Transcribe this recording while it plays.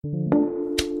You're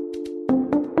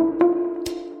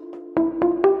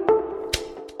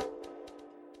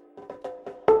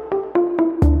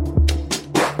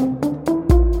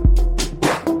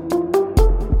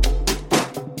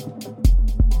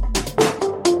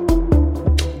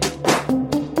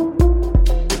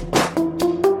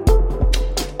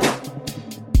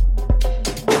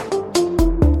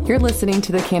listening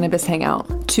to the Cannabis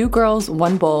Hangout, 2 girls,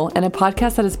 1 bowl, and a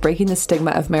podcast that is breaking the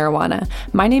stigma of marijuana.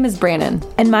 My name is Brannon.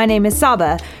 And my name is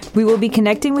Saba. We will be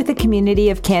connecting with a community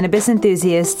of cannabis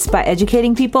enthusiasts by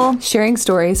educating people, Sharing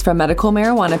stories from medical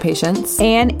marijuana patients,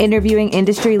 and interviewing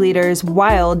industry leaders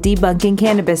while debunking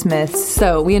cannabis myths.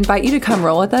 So we invite you to come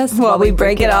roll with us while we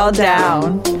break it all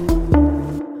down.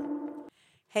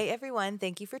 Hey everyone,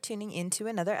 thank you for tuning in to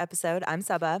another episode. I'm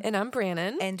Saba. And I'm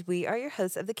Brannon. And we are your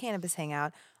hosts of the Cannabis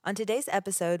Hangout. On today's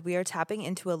episode, we are tapping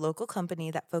into a local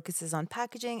company that focuses on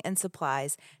packaging and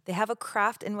supplies. They have a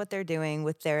craft in what they're doing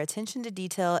with their attention to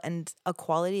detail and a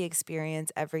quality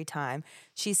experience every time.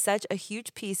 She's such a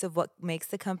huge piece of what makes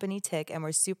the company tick, and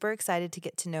we're super excited to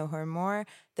get to know her more,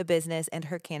 the business, and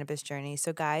her cannabis journey.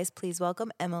 So guys, please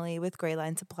welcome Emily with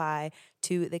Grayline Supply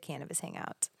to the Cannabis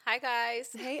Hangout. Hi, guys.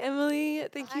 Hey, Emily.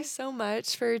 Thank you so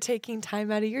much for taking time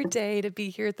out of your day to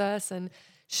be here with us and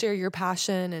share your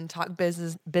passion and talk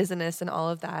business and all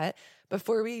of that.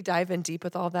 Before we dive in deep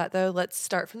with all that, though, let's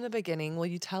start from the beginning. Will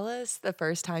you tell us the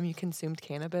first time you consumed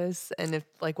cannabis and if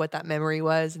what that memory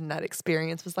was and that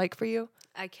experience was like for you?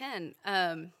 I can.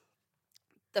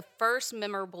 The first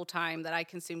memorable time that I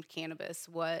consumed cannabis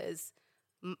was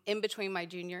in between my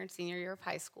junior and senior year of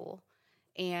high school.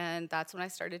 And that's when I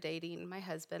started dating my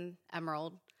husband,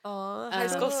 Emerald. Oh, high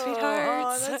school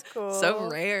sweethearts. Oh, that's cool. So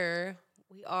rare.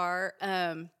 We are.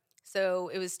 So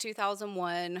it was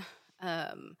 2001,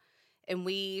 and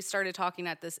we started talking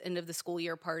at this end of the school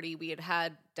year party. We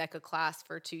had DECA class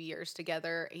for 2 years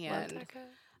together, and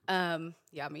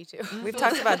yeah, me too. We've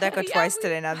talked about DECA twice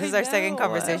today now. This is our second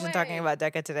conversation talking about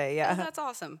DECA today. Yeah. Oh, that's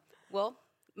awesome. Well,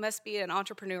 must be an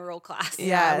entrepreneurial class.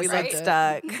 Yeah, we right?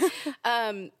 Stuck.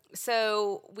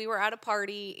 So we were at a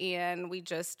party, and we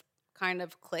just kind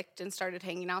of clicked and started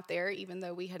hanging out there, even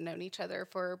though we had known each other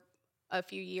for a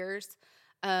few years.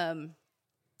 A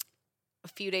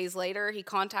few days later, he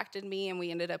contacted me, and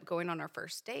we ended up going on our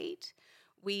first date.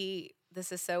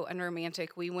 This is so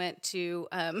unromantic. We went to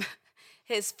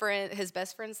his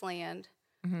best friend's land,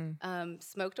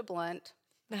 smoked a blunt.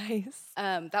 Nice.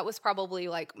 That was probably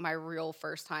like my real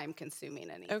first time consuming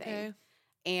anything. Okay.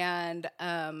 And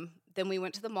then we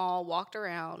went to the mall, walked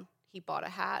around. He bought a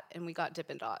hat, and we got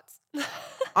Dippin' Dots.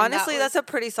 Honestly, that's a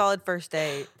pretty solid first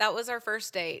date. That was our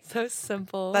first date. So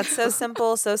simple. That's so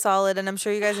simple, so solid, and I'm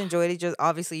sure you guys enjoyed each other.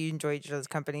 Obviously, you enjoyed each other's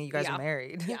company. You guys are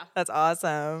married. Yeah. That's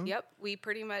awesome. Yep. We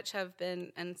pretty much have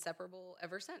been inseparable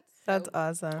ever since. That's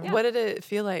awesome. Yeah. What did it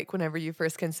feel like whenever you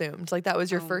first consumed? Like that was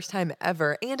your first time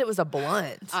ever, and it was a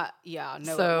blunt. Yeah,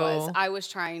 no, So- it was. I was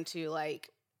trying to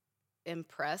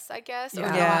impress, I guess, or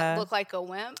Yeah. not look like a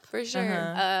wimp. For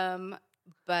sure.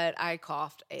 But I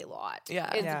coughed a lot.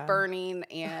 Yeah. It's Yeah. burning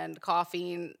and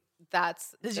coughing.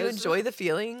 Did you enjoy the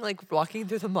feeling, like walking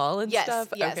through the mall and Yes, stuff?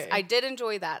 yes. Okay. I did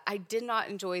enjoy that. I did not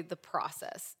enjoy the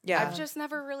process. Yeah. I've just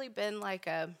never really been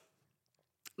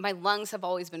my lungs have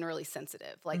always been really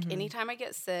sensitive. Like anytime I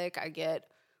get sick, I get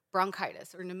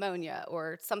bronchitis or pneumonia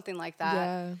or something like that.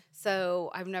 Yeah.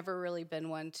 So I've never really been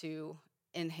one to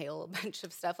inhale a bunch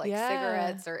of stuff like Yeah.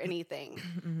 cigarettes or anything.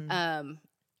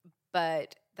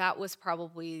 But that was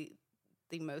probably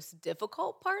the most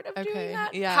difficult part of doing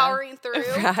that, powering through.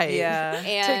 Right. Yeah.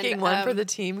 And, taking one for the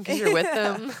team because you're with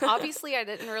them. Obviously, I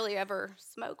didn't really ever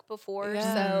smoke before.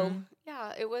 Yeah. So,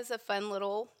 yeah, it was a fun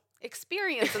little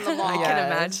experience in the mall. I can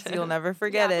imagine. You'll never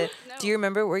forget it. No. Do you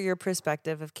remember what your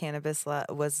perspective of cannabis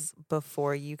was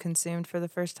before you consumed for the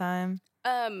first time?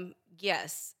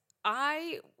 Yes.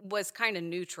 I was kind of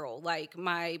neutral. Like,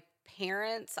 my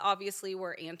parents obviously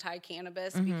were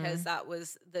anti-cannabis because that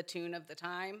was the tune of the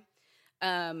time.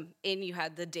 And you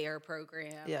had the DARE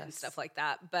program and stuff like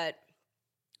that. But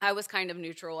I was kind of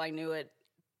neutral. I knew it.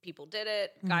 People did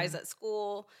it. Guys at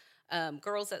school,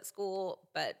 girls at school.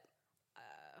 But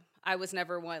I was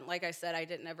never one. Like I said, I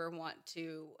didn't ever want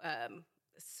to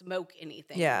smoke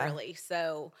anything really.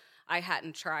 So I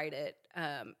hadn't tried it.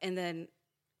 And then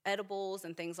edibles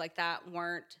and things like that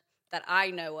weren't that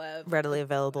I know of Readily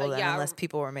available then, yeah. unless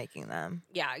people were making them.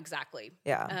 Yeah, exactly.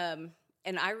 Yeah.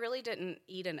 And I really didn't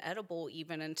eat an edible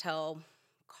even until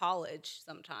college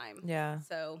sometime. Yeah.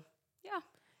 So, yeah.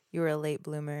 You were a late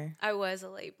bloomer. I was a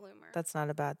late bloomer. That's not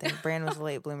a bad thing. Bran was a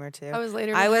late bloomer too. I was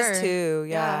later I than was her. too.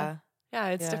 Yeah. Yeah,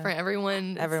 it's different.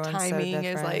 Everyone's so timing is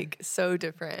different. like so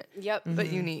different. Yep.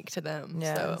 But unique to them.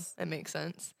 Yes. So it makes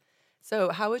sense. So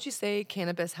how would you say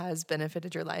cannabis has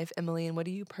benefited your life, Emily, and what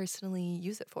do you personally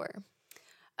use it for?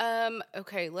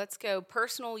 Okay, let's go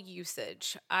personal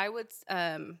usage. I would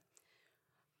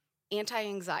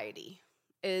anti-anxiety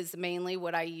is mainly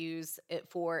what I use it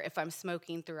for if I'm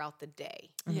smoking throughout the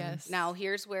day. Yes. Now,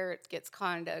 here's where it gets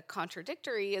kind of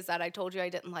contradictory is that I told you I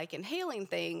didn't like inhaling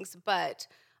things, but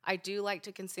I do like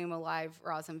to consume a live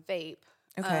rosin vape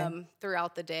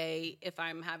throughout the day if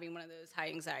I'm having one of those high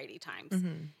anxiety times.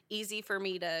 Easy for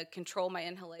me to control my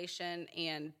inhalation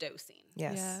and dosing.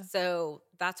 Yes. Yeah. So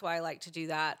that's why I like to do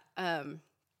that. And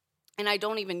I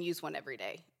don't even use one every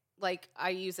day. Like, I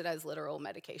use it as literal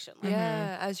medication. Like,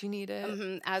 Yeah, as you need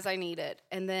it. as I need it.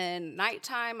 And then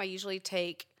nighttime, I usually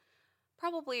take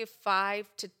probably a 5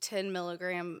 to 10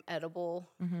 milligram edible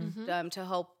to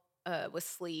help with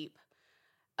sleep.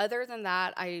 Other than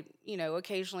that, I,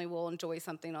 occasionally will enjoy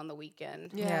something on the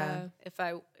weekend. Yeah. If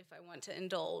I want to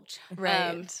indulge.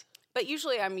 Right. But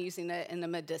usually I'm using it in a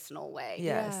medicinal way.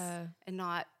 Yes. Yeah. And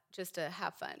not just to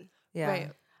have fun. Yeah.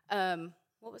 Right.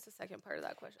 What was the second part of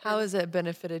that question? How has it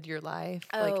benefited your life?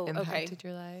 Oh, like impacted okay.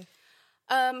 your life?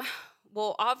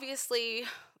 Well, obviously,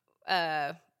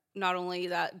 not only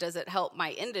that does it help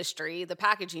my industry, the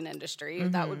packaging industry,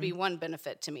 that would be one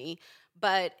benefit to me,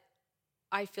 but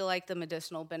I feel like the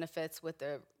medicinal benefits with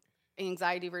the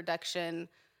anxiety reduction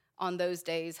on those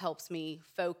days helps me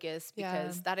focus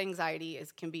because that anxiety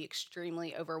can be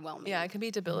extremely overwhelming. Yeah, it can be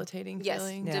debilitating Yes,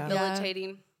 feeling.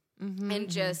 debilitating. And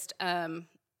just,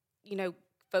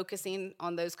 focusing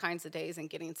on those kinds of days and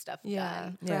getting stuff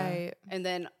done. Right. And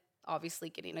then obviously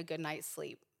getting a good night's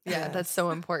sleep. Yeah, that's so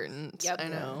important. Yep. I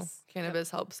know.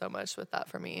 Cannabis helps so much with that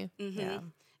for me. Yeah.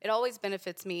 It always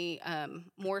benefits me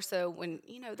more so when,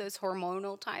 those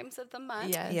hormonal times of the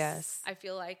month. Yes. Yes. I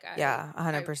feel like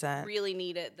 100%. I really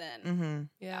need it then.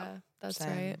 Yeah, that's Same.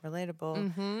 right.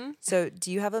 Relatable. So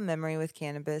do you have a memory with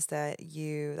cannabis that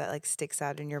like sticks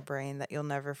out in your brain that you'll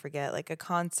never forget? Like a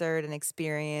concert, an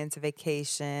experience, a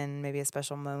vacation, maybe a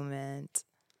special moment?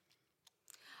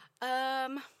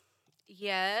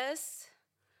 Yes.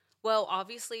 Well,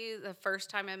 obviously the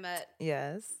first time I met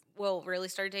really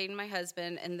started dating my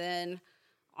husband. And then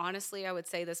honestly, I would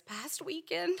say this past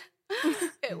weekend,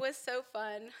 it was so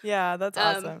fun. Yeah, that's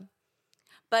awesome.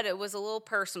 But it was a little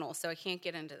personal, so I can't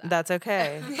get into that. That's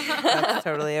okay. That's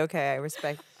totally okay. I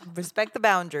respect the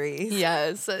boundaries.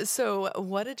 Yes. So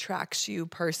what attracts you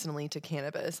personally to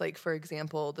cannabis? Like, for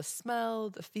example, the smell,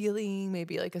 the feeling,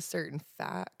 maybe like a certain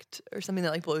fact or something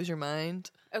that like blows your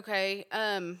mind? Okay.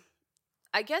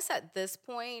 I guess at this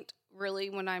point, really,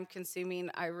 when I'm consuming,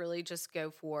 I really just go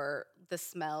for the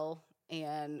smell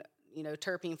and,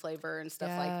 terpene flavor and stuff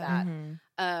like that.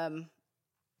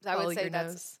 I would say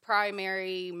that's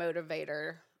primary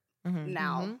motivator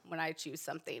now when I choose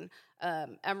something.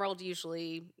 Emerald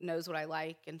usually knows what I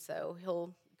like, and so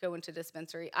he'll go into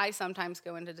dispensary. I sometimes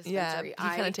go into dispensary.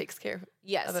 Yeah, he kind of takes care of it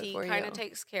Yes, for he you. kind of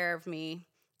takes care of me,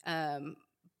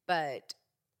 but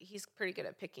he's pretty good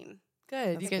at picking.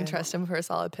 Good. You can trust him for a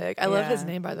solid pick. I love his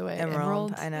name, by the way.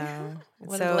 Emerald. I know.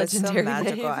 What a legendary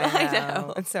magical. name. I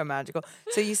know. It's so magical.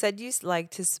 So you said you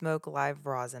like to smoke live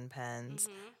rosin pens.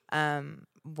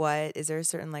 What is there a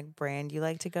certain like brand you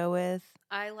like to go with?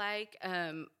 I like.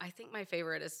 I think my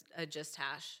favorite is a Just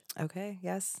Hash. Okay.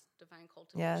 Yes. Divine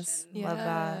Cultivation. Yes. Love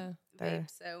that. Vape,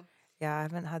 so yeah, I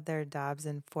haven't had their dabs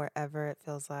in forever. It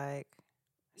feels like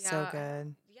so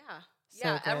good.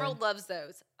 Yeah, good. Emerald loves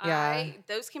those. Yeah.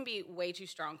 Those can be way too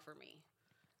strong for me.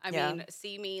 I mean,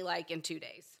 see me like in 2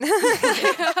 days.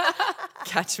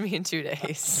 Catch me in 2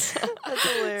 days. That's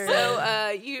hilarious. So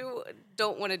you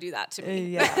don't want to do that to me.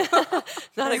 Yeah.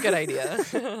 Not a good idea.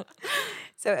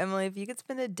 So Emily, if you could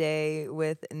spend a day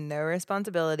with no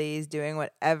responsibilities, doing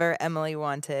whatever Emily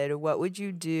wanted, what would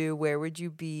you do? Where would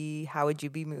you be? How would you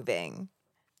be moving?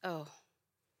 Oh.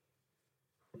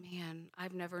 Man,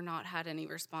 I've never not had any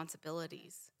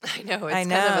responsibilities. I know. It's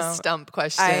kind of a stump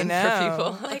question for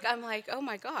people. I'm like, oh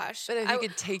my gosh. But if you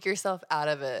could take yourself out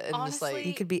of it and honestly, just like...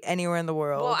 You could be anywhere in the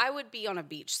world. Well, I would be on a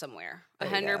beach somewhere.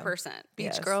 100%.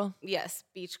 Beach girl? Yes,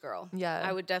 beach girl. Yeah.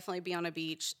 I would definitely be on a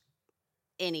beach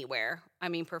anywhere. I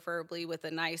mean, preferably with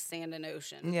a nice sand and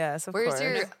ocean. Yes, of course.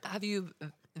 Have you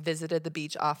visited the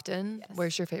beach often? Yes.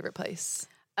 Where's your favorite place?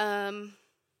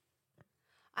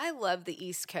 I love the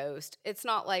East Coast. It's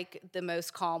not like the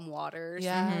most calm waters.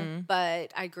 Yeah.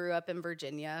 But I grew up in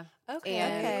Virginia.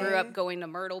 And grew up going to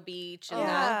Myrtle Beach and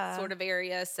that sort of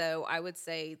area. So I would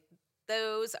say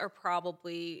those are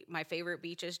probably my favorite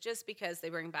beaches just because they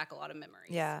bring back a lot of memories.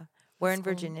 Yeah. Where in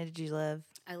Virginia did you live?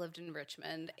 I lived in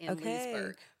Richmond and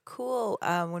Leesburg. Cool.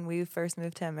 When we first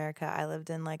moved to America, I lived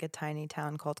in like a tiny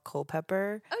town called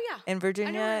Culpeper. Oh yeah, in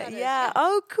Virginia. I know where that is. Yeah.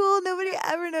 Oh, cool. Nobody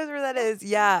ever knows where that is.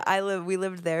 Yeah, we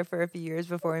lived there for a few years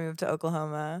before we moved to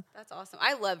Oklahoma. That's awesome.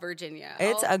 I love Virginia.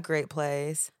 It's a great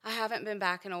place. I haven't been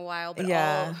back in a while, but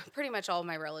pretty much all of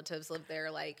my relatives live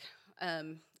there. Like,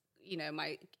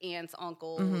 my aunts,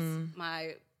 uncles,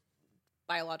 my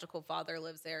biological father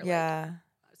lives there. Yeah.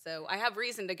 So I have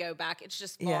reason to go back. It's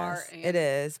just far. Yes, it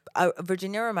is.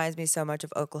 Virginia reminds me so much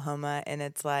of Oklahoma, and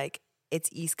it's like it's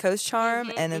East Coast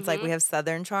charm, and it's like we have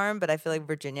Southern charm, but I feel like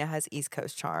Virginia has East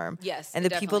Coast charm. Yes, and the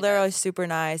people there are super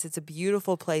nice. It's a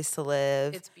beautiful place to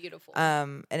live. It's beautiful.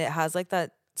 And it has like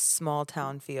that small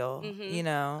town feel,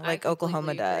 like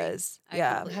Oklahoma does.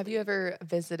 Yeah. Have you ever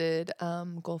visited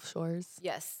Gulf Shores?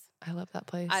 Yes. I love that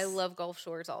place. I love Gulf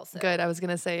Shores also. Good. I was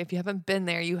going to say, if you haven't been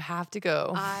there, you have to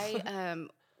go.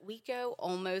 We go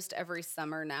almost every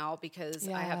summer now because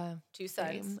I have two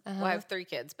sons. Well, I have 3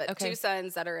 kids, but 2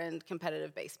 sons that are in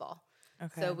competitive baseball.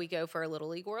 Okay. So we go for a Little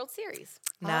League World Series.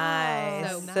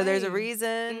 Nice. So there's a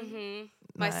reason. Mm-hmm.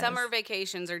 My summer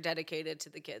vacations are dedicated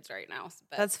to the kids right now.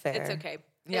 But that's fair. It's okay.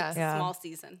 It's small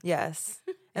season. Yes.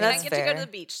 And that's I get to go to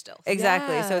the beach still.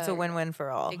 Exactly. Yeah. So it's a win-win for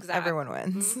all. Exactly. Everyone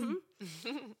wins.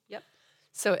 Mm-hmm. Yep.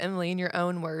 So Emily, in your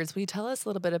own words, will you tell us a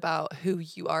little bit about who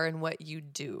you are and what you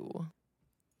do?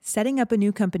 Setting up a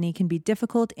new company can be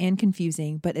difficult and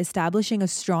confusing, but establishing a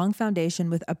strong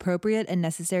foundation with appropriate and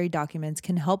necessary documents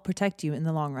can help protect you in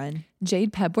the long run.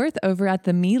 Jade Pebworth over at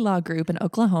the Me Law Group in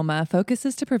Oklahoma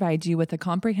focuses to provide you with a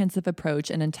comprehensive approach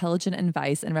and intelligent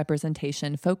advice and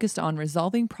representation focused on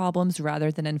resolving problems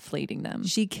rather than inflating them.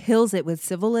 She kills it with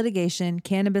civil litigation,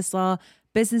 cannabis law,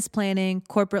 business planning,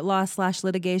 corporate law /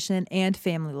 litigation, and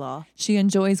family law. She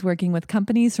enjoys working with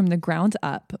companies from the ground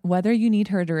up. Whether you need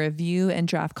her to review and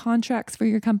draft contracts for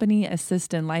your company,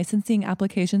 assist in licensing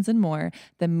applications, and more,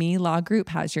 the Me Law Group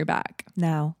has your back.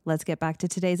 Now, let's get back to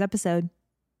today's episode.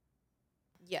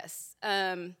 Yes.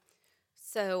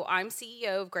 So I'm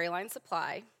CEO of Grayline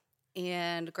Supply,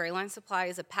 and Grayline Supply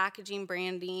is a packaging,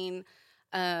 branding,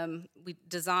 we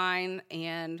design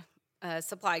and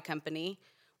supply company.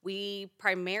 We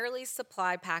primarily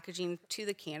supply packaging to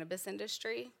the cannabis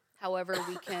industry. However,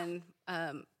 we can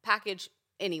package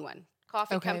anyone,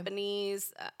 coffee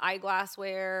companies,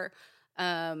 eyeglassware,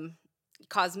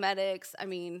 cosmetics. I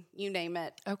mean, you name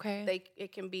it. Okay.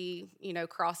 It can be,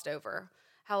 crossed over.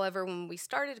 However, when we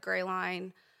started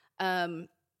Grayline,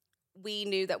 we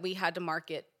knew that we had to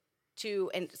market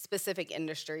to a specific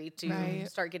industry to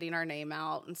start getting our name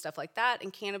out and stuff like that.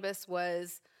 And cannabis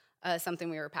was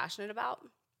something we were passionate about.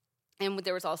 And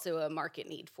there was also a market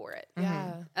need for it,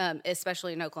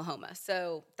 especially in Oklahoma.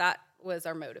 So that was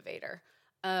our motivator.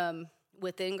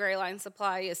 Within Grayline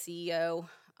Supply, as CEO,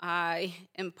 I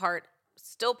am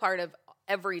still part of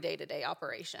every day-to-day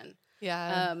operation.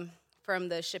 Yeah. From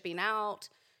the shipping out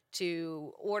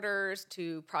to orders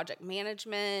to project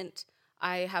management.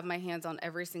 I have my hands on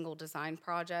every single design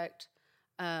project,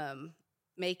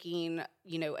 making,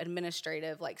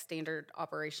 administrative, like standard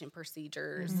operation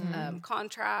procedures,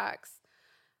 contracts,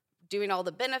 doing all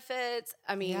the benefits.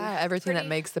 I mean, everything that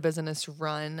makes the business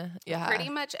run. Yeah. Pretty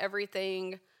much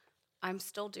everything. I'm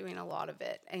still doing a lot of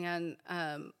it. And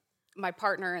my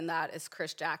partner in that is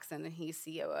Chris Jackson, and he's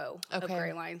COO of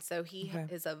Grayline. So he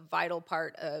is a vital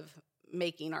part of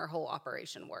making our whole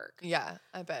operation work. Yeah,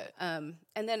 I bet. And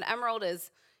then Emerald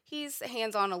he's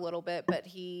hands-on a little bit, but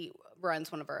he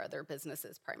runs one of our other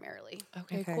businesses primarily.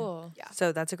 Okay, cool. Yeah.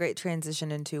 So that's a great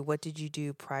transition into what did you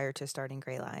do prior to starting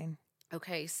Grayline?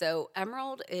 Okay, so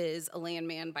Emerald is a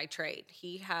landman by trade.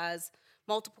 He has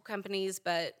multiple companies,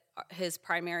 but his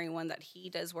primary one that he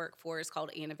does work for is called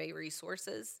Anivay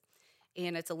Resources,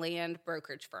 and it's a land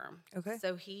brokerage firm. Okay.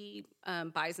 So he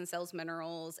buys and sells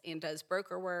minerals and does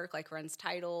broker work, like runs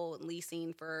title and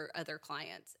leasing for other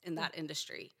clients in that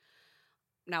industry.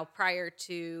 Now, prior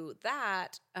to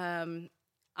that,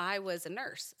 I was a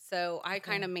nurse. So I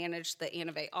kind of managed the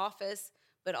Anivay office,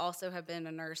 but also have been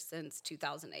a nurse since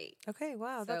 2008. Okay,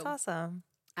 wow, that's awesome.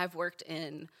 I've worked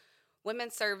in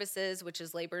women's services, which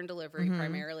is labor and delivery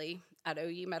primarily, at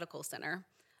OU Medical Center.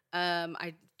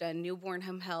 I've done newborn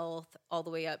home health all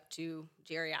the way up to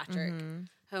geriatric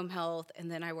home health,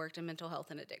 and then I worked in mental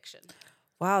health and addiction.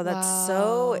 Wow, that's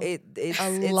so it's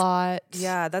a lot.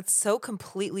 Yeah, that's so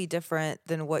completely different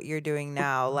than what you're doing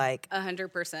now. Like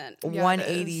 100%,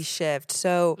 180 shift.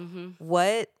 So,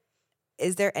 what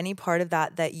is there any part of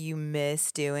that you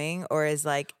miss doing, or is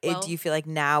do you feel like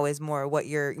now is more what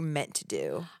you're meant to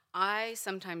do? I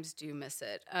sometimes do miss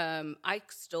it. I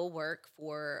still work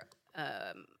for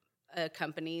a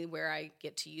company where I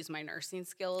get to use my nursing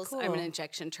skills. Cool. I'm an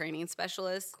injection training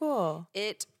specialist. Cool.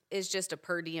 It is just a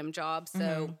per diem job.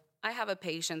 So I have a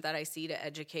patient that I see to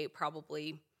educate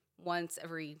probably once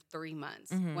every 3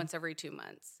 months, once every 2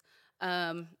 months.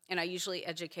 And I usually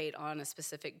educate on a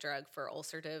specific drug for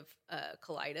ulcerative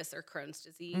colitis or Crohn's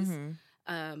disease.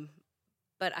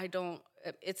 But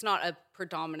it's not a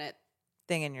predominant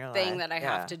thing in your life. thing that I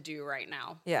have to do right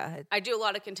now. Yeah. I do a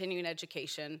lot of continuing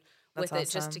education with it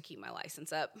just to keep my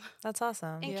license up. That's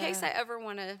awesome. In case I ever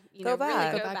want to, Go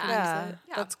back. really go back.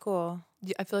 Yeah. That's cool.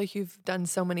 I feel like you've done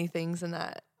so many things in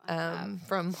that.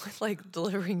 From like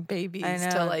delivering babies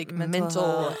to like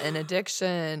mental and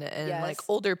addiction and like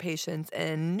older patients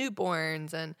and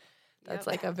newborns, and that's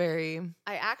like a very.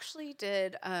 I actually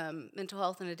did mental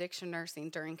health and addiction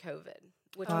nursing during COVID,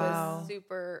 which was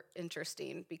super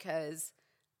interesting because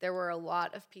there were a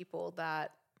lot of people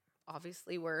that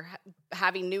obviously were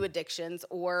having new addictions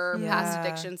or past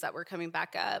addictions that were coming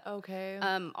back up. Okay.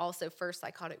 Also, first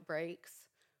psychotic breaks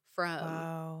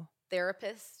from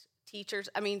therapists. Teachers,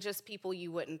 I mean, just people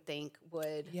you wouldn't think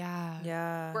would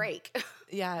break.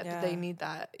 They need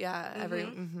that.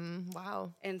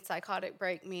 Wow. And psychotic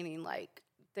break meaning like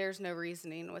there's no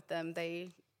reasoning with them.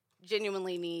 They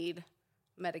genuinely need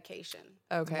medication.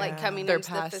 Okay. Like coming They're into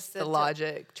past the the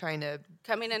logic,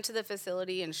 coming into the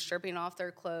facility and stripping off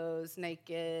their clothes,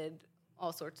 naked,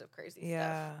 all sorts of crazy stuff.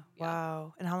 Yeah.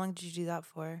 Wow. And how long did you do that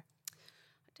for?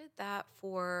 I did that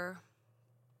for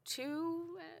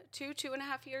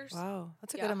 2.5 years. Wow,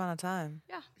 that's a good amount of time.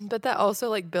 Yeah, but that also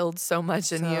like builds so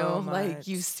much in you. Much. Like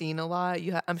you've seen a lot.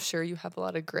 I'm sure you have a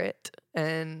lot of grit,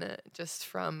 and just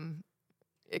from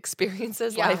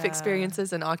experiences, life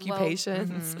experiences, and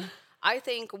occupations. Well, I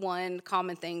think one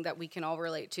common thing that we can all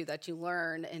relate to that you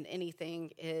learn in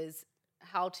anything is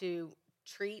how to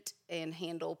treat and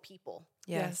handle people.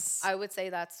 Yes, I would say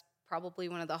that's probably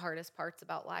one of the hardest parts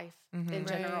about life in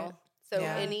general. Right. So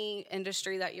any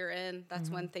industry that you're in, that's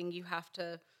one thing you have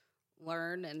to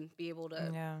learn and be able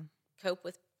to cope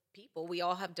with people. We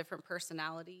all have different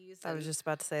personalities. I was just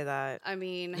about to say that. I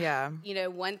mean,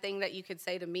 one thing that you could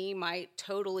say to me might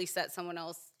totally set someone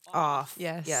else off.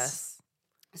 Yes.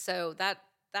 So that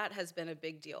has been a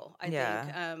big deal. I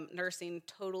think nursing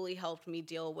totally helped me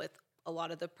deal with a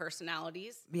lot of the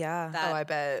personalities. Yeah. I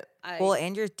bet.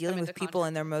 And you're dealing with people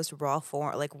in their most raw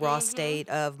form, like raw state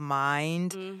of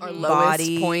mind, Or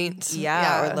body, lowest point.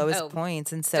 or lowest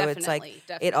points. And so it's like,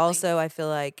 it also, I feel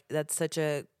like that's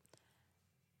it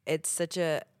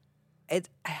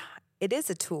is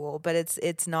a tool, but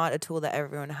it's not a tool that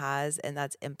everyone has, and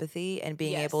that's empathy and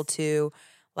being able to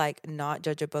like not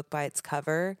judge a book by its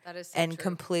cover. That is so and true.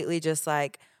 completely just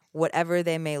like whatever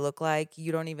they may look like,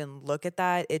 you don't even look at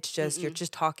that. It's just you're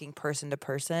just talking person to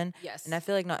person. Yes. And I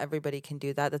feel like not everybody can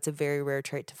do that. That's a very rare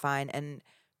trait to find. And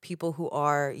people who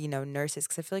are, nurses,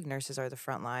 because I feel like nurses are the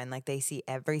front line. Like they see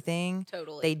everything.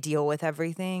 Totally. They deal with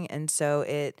everything. And so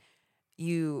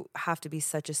you have to be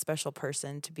such a special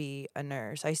person to be a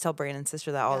nurse. I used to tell Brandon's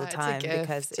sister that all the time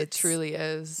because it truly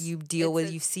is. You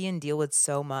see and deal with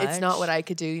so much. It's not what I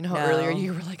could do. You know how earlier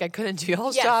you were like, I couldn't do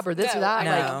y'all's job or this or that.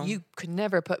 Like you could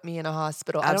never put me in a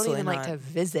hospital. Absolutely I don't even like to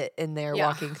visit in there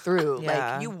walking through.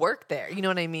 Like you work there. You know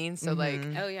what I mean? So like,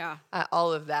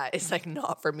 all of that is like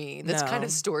not for me. That's kind of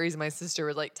stories my sister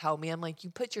would like tell me. I'm like, you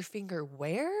put your finger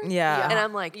where? Yeah. And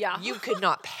I'm like, you could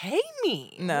not pay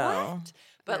me. No. What?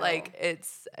 But like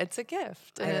it's a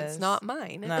gift and it's not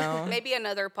mine. No. Maybe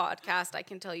another podcast I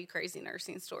can tell you crazy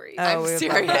nursing stories. Oh, I'm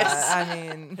serious. I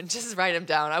mean, just write them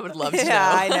down. I would love to know.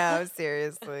 Yeah, I know.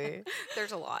 Seriously.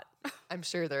 There's a lot. I'm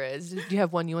sure there is. Do you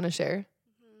have one you want to share?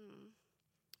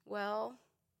 Well,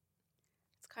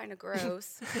 it's kind of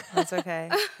gross. That's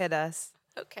okay. Hit us.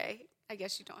 Okay. I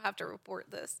guess you don't have to report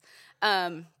this.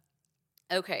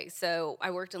 Okay. So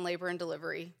I worked in labor and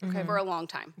delivery for a long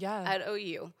time. Yeah. At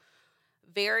OU.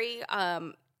 Very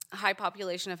high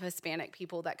population of Hispanic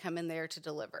people that come in there to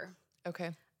deliver.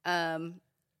 Okay. And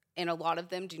a lot of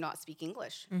them do not speak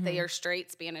English. They are straight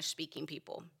Spanish-speaking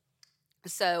people.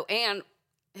 So, and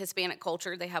Hispanic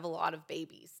culture, they have a lot of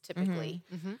babies, typically.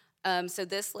 So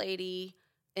this lady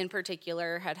in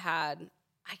particular had,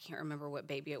 I can't remember what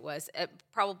baby it was,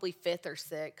 probably 5th or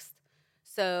 6th.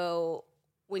 So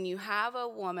when you have a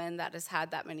woman that has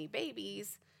had that many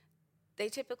babies, they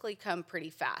typically come pretty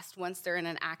fast once they're in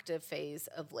an active phase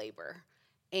of labor.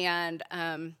 And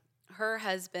her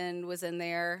husband was in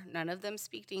there. None of them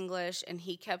speak English, and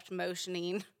he kept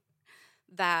motioning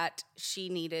that she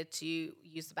needed to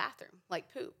use the bathroom,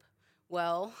 like poop.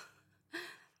 Well,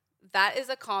 that is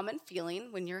a common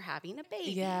feeling when you're having a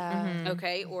baby. Yeah.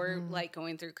 Okay? Or like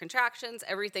going through contractions.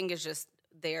 Everything is just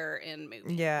there and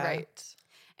moving. Yeah. Right.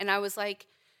 And I was like,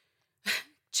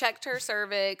 checked her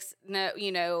cervix. No,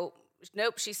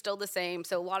 nope, she's still the same.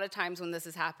 So a lot of times when this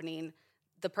is happening,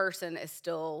 the person is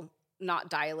still not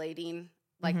dilating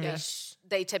like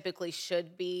they typically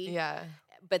should be. Yeah.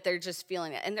 But they're just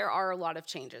feeling it. And there are a lot of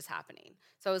changes happening.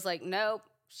 So I was like, nope,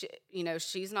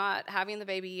 she's not having the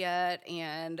baby yet.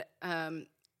 And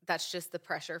that's just the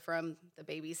pressure from the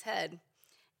baby's head.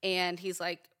 And he's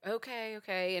like,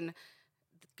 okay. And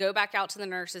go back out to the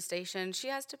nurse's station. She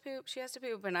has to poop.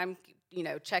 And I'm,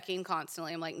 checking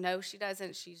constantly. I'm like, no, she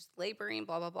doesn't. She's laboring,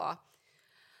 blah, blah, blah.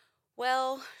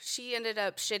 Well, she ended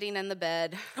up shitting in the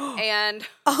bed and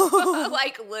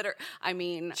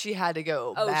she had to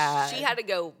go bad. She had to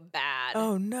go bad.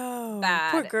 Oh no.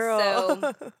 Bad. Poor girl.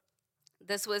 So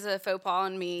this was a faux pas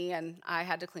on me and I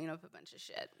had to clean up a bunch of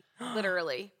shit.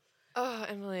 Literally. Oh,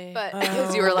 Emily. But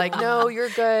because you were like, no, you're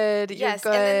good. Yes.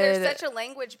 You're good. And then there's such a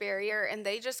language barrier and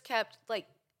they just kept like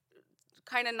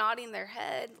kind of nodding their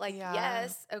head like,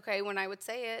 yes. Okay. When I would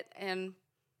say it. And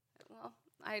well,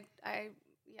 I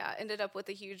ended up with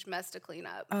a huge mess to clean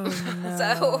up. Oh, no.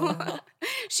 So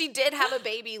she did have a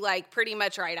baby like pretty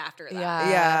much right after that.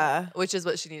 Yeah. Which is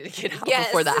what she needed to get out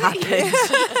before that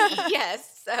happened.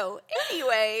 Yes. So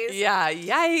anyways. Yeah.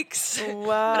 Yikes.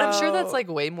 Wow. But I'm sure that's like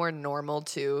way more normal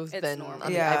too than normal. I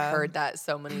mean, I've heard that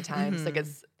so many times. Like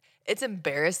it's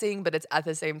embarrassing, but it's at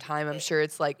the same time, I'm sure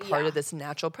it's like part of this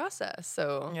natural process.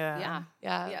 So Yeah.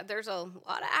 There's a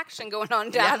lot of action going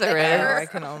on Yeah, down there there. is.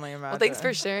 I can only imagine. Well, thanks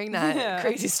for sharing that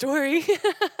crazy story.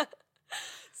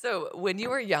 So when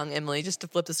you were young, Emily, just to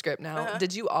flip the script now,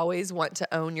 did you always want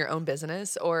to own your own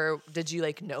business or did you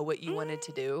like know what you wanted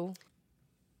to do?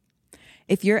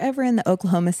 If you're ever in the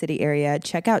Oklahoma City area,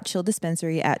 check out Chill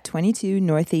Dispensary at 22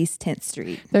 Northeast 10th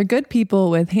Street. They're good people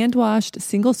with hand-washed,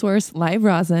 single-source live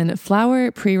rosin, flour,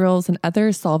 pre-rolls, and other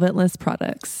solventless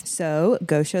products. So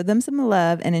go show them some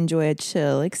love and enjoy a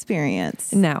chill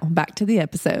experience. Now, back to the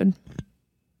episode.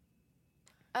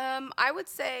 I would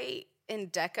say in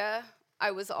DECA,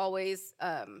 I was always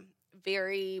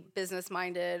very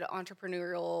business-minded,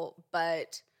 entrepreneurial,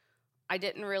 but I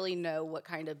didn't really know what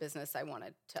kind of business I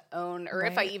wanted to own or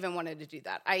if I even wanted to do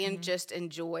that. I just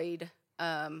enjoyed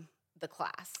the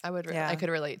class. I could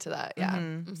relate to that.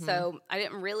 Yeah. So I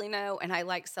didn't really know, and I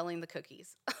like selling the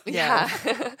cookies. Yeah.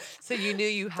 So you knew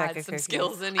you had some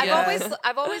skills in you.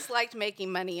 I've always liked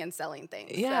making money and selling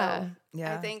things. Yeah. So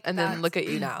I think and then look at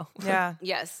you now. Yeah.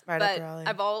 Yes. Right but up your alley.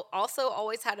 I've also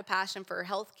always had a passion for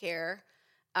healthcare.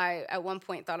 I, at one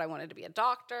point, thought I wanted to be a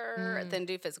doctor, then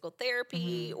do physical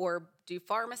therapy or do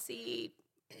pharmacy,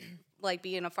 like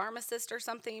being a pharmacist or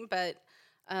something. But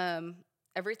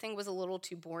everything was a little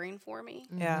too boring for me.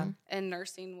 Yeah. And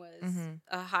nursing was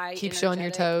a high Keep showing your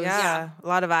energetic- toes. Yeah. A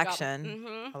lot of action.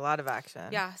 Mhm. A lot of action.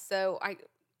 Yeah. So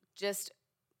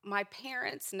my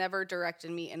parents never directed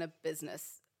me in a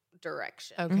business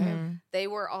direction. Okay. They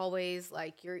were always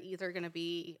like, you're either going to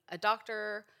be a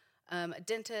doctor, a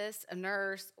dentist, a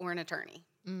nurse, or an attorney.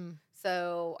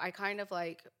 So I kind of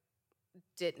like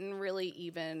didn't really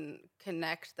even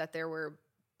connect that there were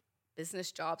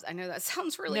business jobs. I know that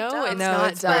sounds really dumb. No, it's No,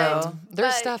 not it's dumb. real.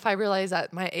 There's But- stuff I realize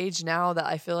at my age now that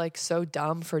I feel like so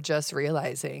dumb for just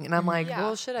realizing. And I'm like, Yeah.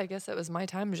 well, shit, I guess it was my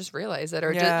time to just realize it.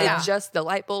 Or Yeah. the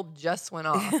light bulb just went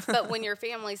off. But when your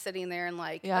family's sitting there and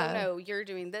like, Yeah. oh no, you're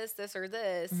doing this, or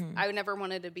this. I never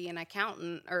wanted to be an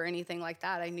accountant or anything like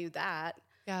that. I knew that.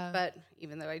 Yeah. But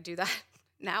even though I do that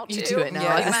now too. You do it now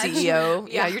Yeah. as a pretty much. CEO.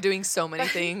 Yeah. You're doing so many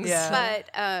things. Yeah.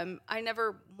 But I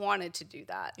never wanted to do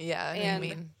that. Yeah.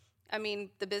 And I mean,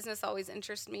 the business always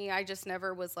interested me. I just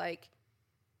never was like,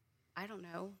 I don't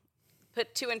know,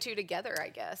 put two and two together, I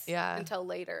guess. Yeah. Until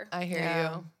later. I hear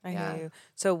Yeah. you. I Yeah. hear you.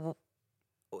 So,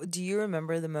 do you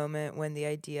remember the moment when the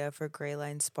idea for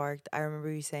Grayline sparked? I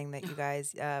remember you saying that you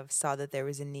guys saw that there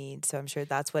was a need. So I'm sure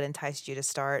that's what enticed you to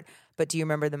start. But do you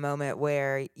remember the moment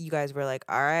where you guys were like,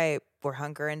 all right, we're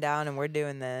hunkering down and we're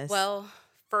doing this? Well,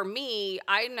 for me,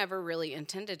 I never really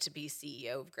intended to be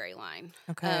CEO of Grayline.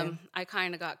 Okay. I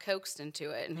kind of got coaxed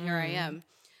into it, and here I am.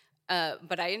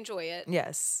 But I enjoy it.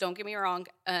 Yes. Don't get me wrong.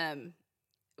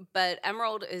 But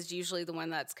Emerald is usually the one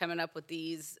that's coming up with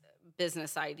these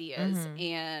business ideas.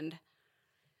 And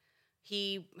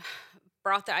he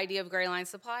brought the idea of Grayline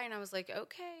Supply, and I was like,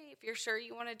 okay, if you're sure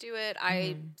you want to do it.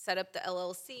 I set up the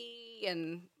LLC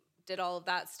and did all of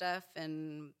that stuff,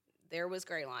 and there was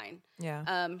Grayline.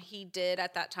 Yeah. He did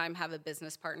at that time have a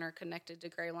business partner connected to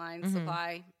Grayline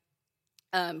Supply.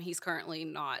 He's currently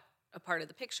not a part of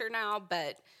the picture now,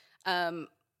 but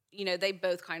you know, they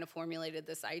both kind of formulated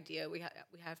this idea. We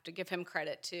have to give him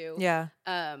credit too. Yeah.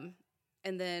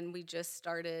 And then we just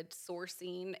started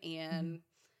sourcing, and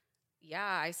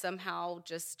I somehow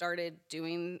just started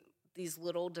doing these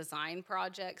little design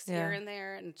projects here and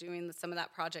there and doing some of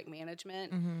that project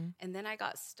management. And then I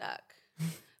got stuck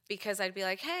because I'd be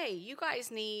like, hey, you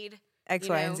guys need X,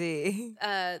 Y, and Z.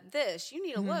 This, you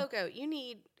need a logo. You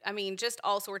need, just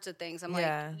all sorts of things. I'm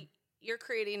like, you're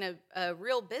creating a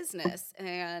real business.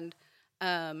 And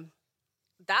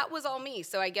that was all me.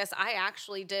 So I guess I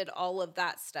actually did all of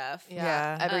that stuff.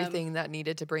 Yeah. Everything that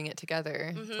needed to bring it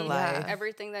together to life.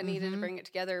 Everything that needed to bring it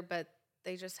together. But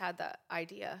they just had that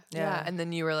idea. Yeah. And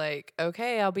then you were like,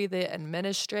 okay, I'll be the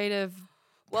administrative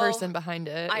person behind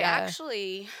it. I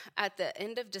actually, at the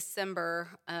end of December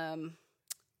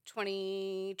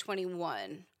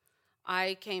 2021,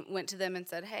 I went to them and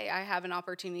said, hey, I have an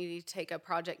opportunity to take a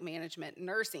project management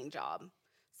nursing job.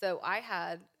 So I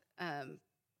had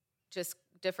just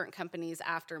different companies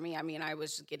after me. I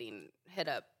was just getting hit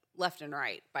up left and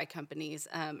right by companies.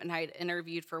 And I had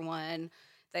interviewed for one.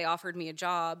 They offered me a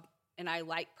job, and I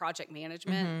like project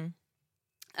management.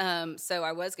 So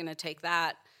I was going to take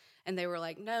that. And they were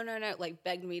like, no, like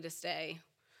begged me to stay.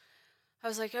 I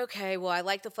was like, okay, well, I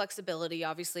like the flexibility.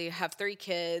 Obviously, I have 3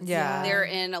 kids. Yeah. They're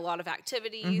in a lot of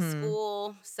activities,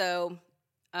 school. So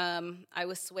I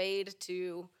was swayed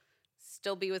to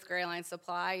still be with Grayline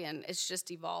Supply, and it's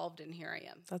just evolved, and here I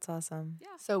am. That's awesome. Yeah.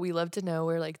 So we love to know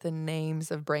where like the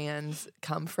names of brands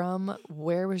come from.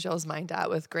 Where was y'all's mind at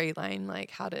with Grayline? Like,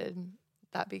 how did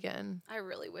that begin? I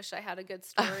really wish I had a good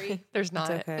story. There's not.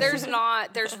 okay. There's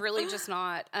not. There's really just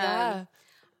not. Yeah.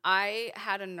 I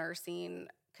had a nursing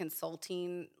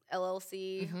consulting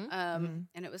LLC, and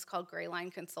it was called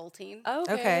Grayline Consulting.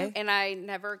 Okay. And I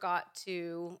never got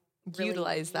to really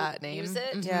Utilize that name. use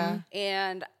it. Yeah.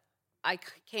 And I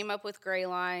came up with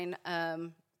Grayline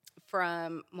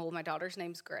from, my daughter's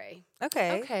name's Gray.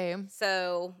 Okay. Okay.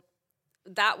 So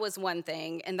that was one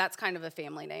thing, and that's kind of a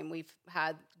family name. We've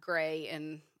had Gray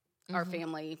in our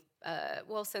family,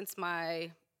 since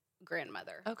my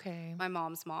grandmother. Okay. My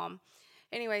mom's mom.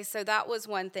 Anyway, so that was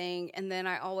one thing. And then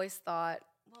I always thought,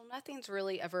 well, nothing's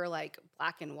really ever like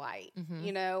black and white,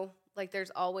 like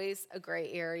there's always a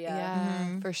gray area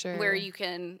Yeah, for sure. where you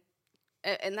can,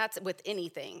 and that's with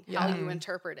anything, how you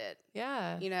interpret it,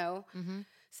 Yeah.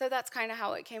 So that's kind of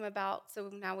how it came about. So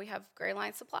now we have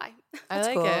Grayline Supply. I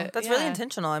like Cool. it. That's really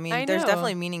intentional. I There's know.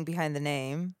 definitely meaning behind the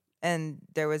name, and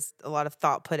there was a lot of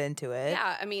thought put into it.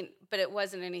 Yeah, but it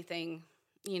wasn't anything,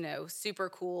 super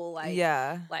cool.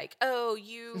 Like, oh,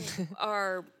 you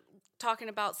are talking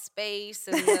about space,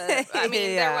 and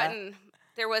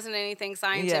there wasn't anything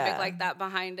scientific like that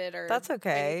behind it, or that's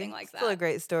okay. anything like that. Still a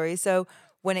great story. So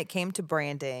when it came to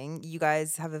branding, you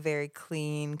guys have a very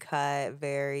clean cut,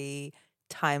 very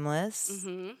timeless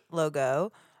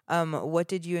logo. What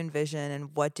did you envision,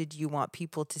 and what did you want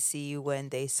people to see when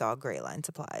they saw Grayline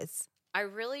Supplies? I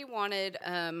really wanted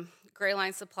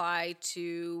Grayline Supply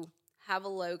to have a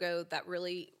logo that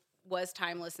really was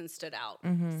timeless and stood out.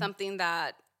 Something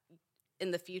that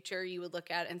in the future you would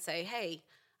look at and say, hey,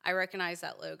 I recognize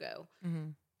that logo.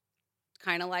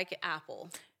 Kind of like Apple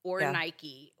or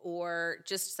Nike, or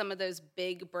just some of those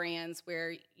big brands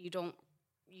where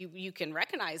you can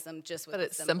recognize them just with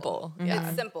it's simple. Yeah.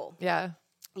 It's simple. Yeah.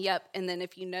 Yep. And then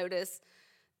if you notice,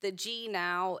 the G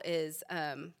now is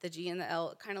the G and the L.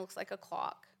 It kind of looks like a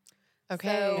clock. Okay.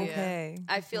 So Okay.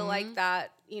 I feel like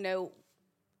that,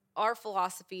 our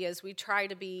philosophy is we try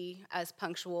to be as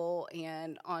punctual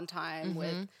and on time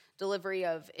with delivery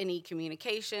of any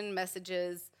communication,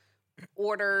 messages,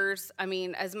 orders.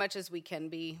 As much as we can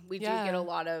be. We do get a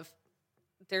lot of,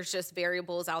 there's just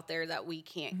variables out there that we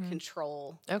can't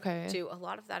control. Okay. To a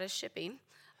lot of that is shipping.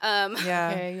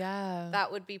 Okay. Yeah.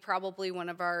 That would be probably one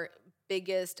of our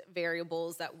biggest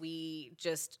variables that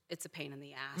it's a pain in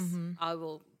the ass. I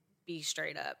will be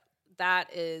straight up.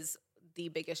 That is the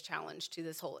biggest challenge to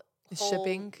this whole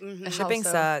shipping. Shipping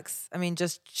sucks.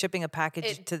 Just shipping a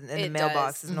package in the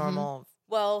mailbox is normal.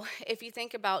 Well, if you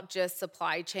think about just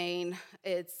supply chain,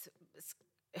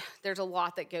 there's a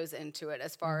lot that goes into it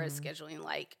as far as scheduling.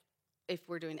 Like if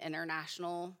we're doing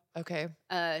international,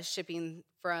 shipping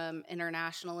from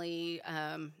internationally.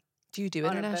 Do you do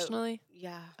internationally?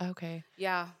 Yeah. Okay.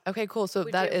 Yeah. Okay, cool. So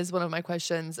We that do. is one of my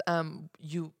questions.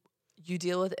 You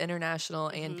deal with international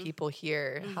and people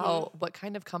here. What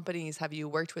kind of companies have you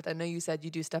worked with? I know you said you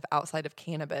do stuff outside of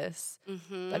cannabis,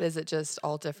 but is it just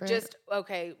all different?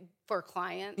 For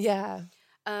clients. Yeah.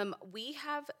 We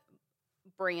have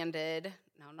branded,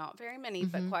 not very many,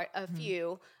 but quite a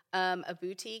few, a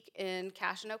boutique in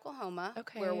Cashin, Oklahoma.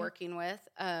 Okay. We're working with.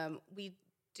 We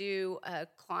do a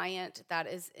client that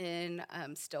is in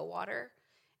Stillwater,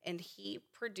 and he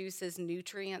produces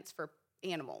nutrients for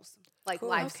animals, like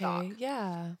livestock. Okay.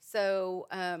 Yeah. So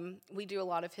we do a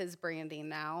lot of his branding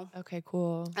now. Okay,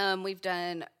 cool. We've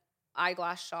done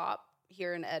eyeglass shop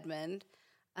here in Edmond.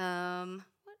 What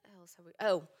else have we?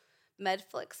 Oh,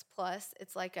 Medflix Plus.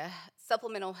 It's like a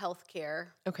supplemental health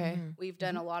care. Okay. We've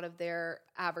done a lot of their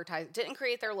advertising. Didn't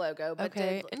create their logo, but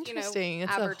Okay. did, Interesting.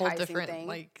 It's a advertising whole different thing.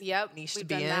 niche We've to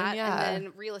be done in. that. Yeah. And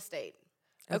then real estate.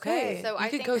 Okay. So you I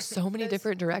could think go so many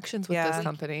different directions with this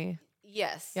company.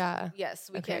 Yes. Yeah. Yes,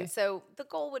 we Okay. can. So the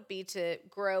goal would be to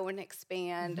grow and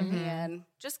expand and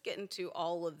just get into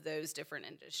all of those different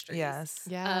industries. Yes.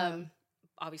 Yeah.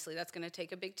 Obviously, that's going to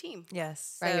take a big team.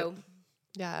 Yes. So,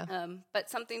 yeah. but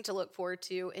something to look forward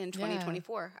to in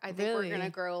 2024. I think we're going to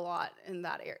grow a lot in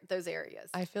those areas.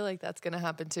 I feel like that's going to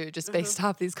happen too, just based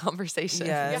off these conversations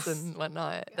and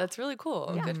whatnot. Yeah. That's really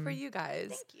cool. Good for you guys.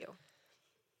 Thank you.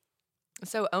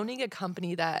 So owning a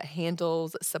company that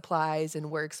handles supplies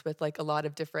and works with like a lot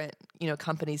of different,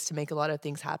 companies to make a lot of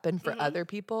things happen for other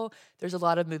people, there's a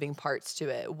lot of moving parts to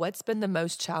it. What's been the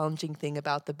most challenging thing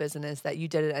about the business that you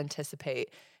didn't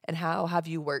anticipate, and how have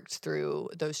you worked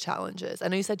through those challenges? I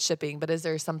know you said shipping, but is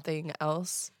there something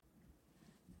else?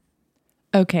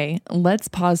 Okay, let's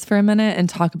pause for a minute and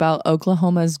talk about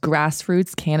Oklahoma's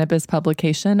grassroots cannabis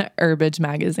publication, Herbage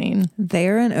Magazine. They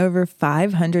are in over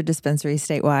 500 dispensaries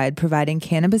statewide, providing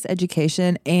cannabis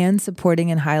education and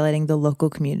supporting and highlighting the local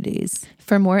communities.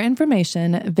 For more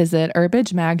information, visit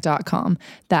herbagemag.com.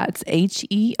 That's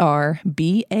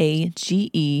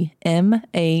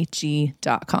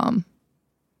HERBAGEMAG.com.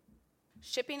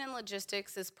 Shipping and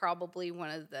logistics is probably one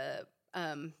of the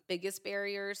biggest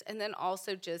barriers, and then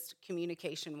also just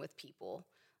communication with people.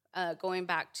 Going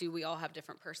back to, we all have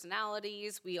different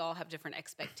personalities, we all have different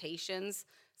expectations.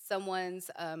 Someone's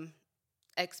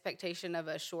expectation of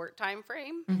a short time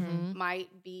frame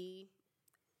might be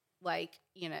like,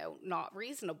 not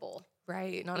reasonable.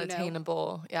 Right, not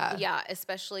attainable. Yeah. Yeah,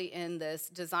 especially in this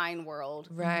design world.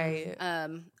 Right.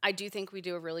 I do think we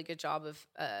do a really good job of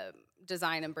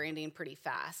design and branding pretty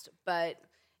fast, but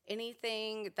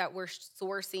anything that we're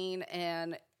sourcing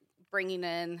and bringing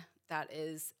in that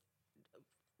is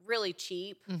really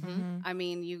cheap, I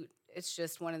mean, it's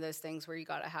just one of those things where you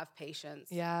got to have patience.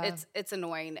 Yeah. It's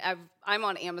annoying. I'm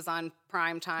on Amazon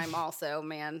Prime Time also,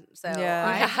 man. So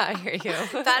I hear you.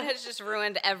 that has just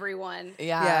ruined everyone.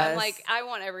 Yeah. Yes. I'm like, I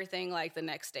want everything like the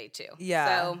next day too. Yeah.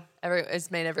 So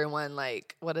It's made everyone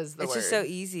like, what is the word? It's just so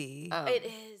easy. it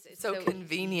is. It's so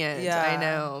convenient. Yeah. I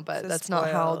know, but So that's not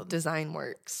how spoiled. design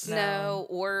works. No,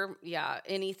 or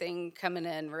anything coming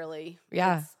in really.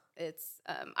 Yeah. It's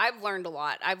I've learned a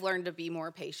lot. I've learned to be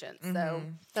more patient. So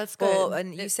That's good. Well,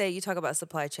 and you talk about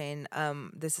supply chain.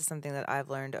 This is something that I've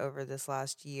learned over this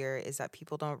last year is that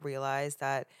people don't realize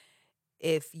that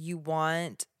if you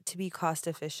want to be cost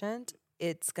efficient,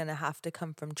 it's going to have to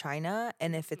come from China.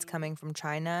 And if it's coming from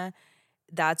China,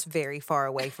 that's very far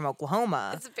away from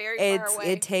Oklahoma. It's very far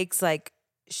away. It takes like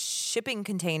shipping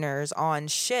containers on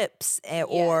ships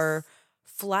or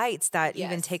flights that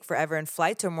even take forever, and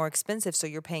flights are more expensive, so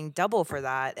you're paying double for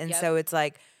that. And so it's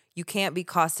like you can't be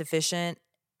cost efficient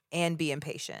and be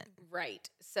impatient. Right.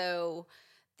 So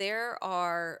there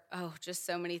are just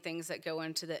so many things that go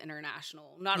into the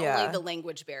international. Not only the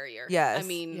language barrier. Yes. I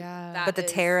mean, But the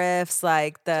tariffs,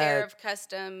 like the tariff,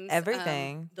 customs,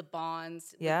 everything. the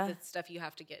bonds, Yeah. the stuff you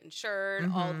have to get insured,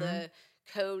 all the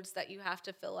codes that you have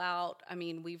to fill out. I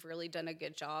mean, we've really done a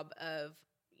good job of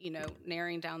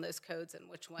narrowing down those codes and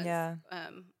which ones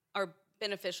are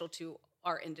beneficial to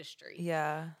our industry.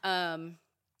 Yeah.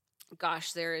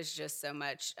 Gosh, there is just so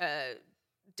much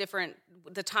different,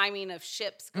 the timing of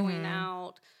ships going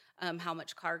out, how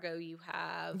much cargo you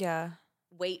have. Yeah.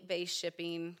 Weight-based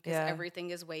shipping, because everything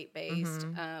is weight-based,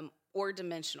 or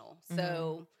dimensional.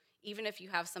 So even if you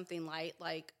have something light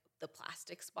like the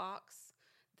plastics box,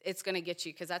 it's going to get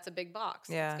you, because that's a big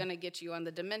box. Yeah. It's going to get you on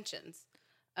the dimensions.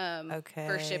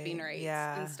 For shipping rates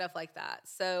and stuff like that.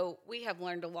 So we have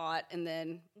learned a lot, and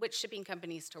then which shipping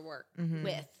companies to work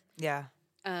with. Yeah.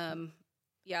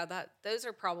 Those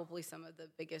are probably some of the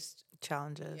biggest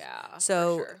Challenges. Yeah.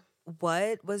 So for sure.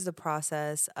 what was the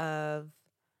process of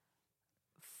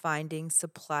finding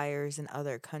suppliers in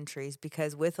other countries?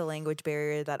 Because with a language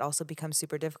barrier, that also becomes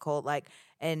super difficult.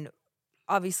 And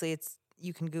obviously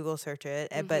you can Google search it,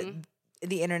 but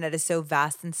the internet is so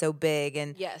vast and so big,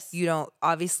 and you don't,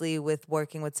 obviously with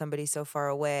working with somebody so far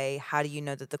away, how do you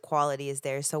know that the quality is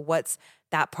there? So what's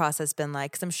that process been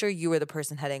like? Because I'm sure you were the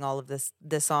person heading all of this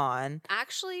on.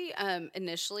 Actually,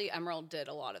 initially Emerald did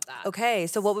a lot of that. Okay,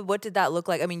 so what did that look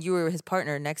like? I mean, you were his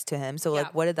partner next to him, so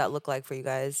what did that look like for you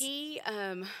guys? He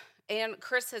And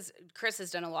Chris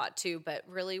has done a lot too, but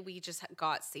really we just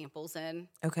got samples in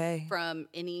from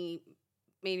any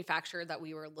manufacturer that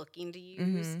we were looking to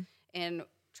use and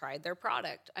tried their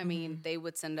product. I mean, they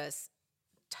would send us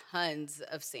tons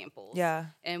of samples. Yeah.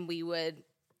 And we would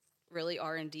really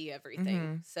R&D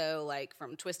everything. So like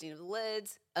from twisting of the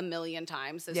lids 1,000,000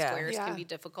 times. So squares can be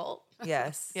difficult.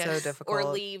 Yes. So difficult. Or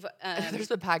leave. There's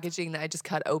the packaging that I just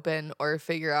cut open or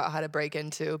figure out how to break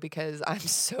into because I'm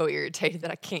so irritated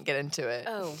that I can't get into it.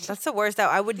 Oh, that's the worst.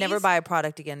 I would never buy a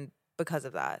product again because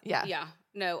of that. Yeah. Yeah.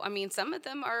 No, I mean, some of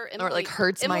them are or it like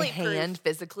hurts my hand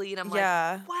physically, and I'm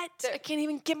like, what? I can't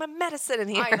even get my medicine in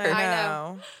here. I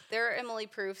know. They're Emily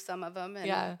proof, some of them.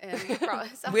 And,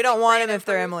 and we don't want them if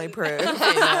they're Emily proof.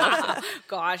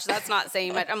 Gosh, that's not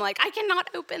saying much. I'm like, I cannot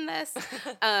open this.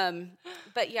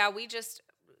 But yeah, we just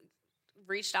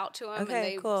reached out to them and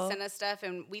they sent us stuff,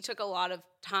 and we took a lot of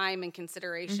time and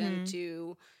consideration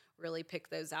to really pick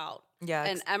those out. Yeah,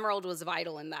 and Emerald was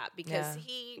vital in that because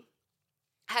he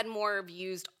had more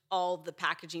used all the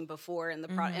packaging before and the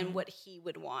product and what he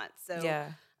would want. So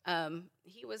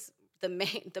he was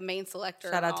the main selector.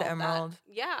 Shout out to Emerald.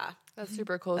 Yeah. That's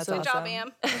super cool. That's so good job,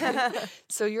 ma'am.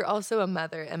 So you're also a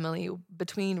mother, Emily.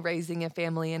 Between raising a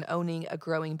family and owning a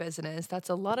growing business, that's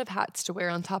a lot of hats to wear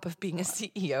on top of being a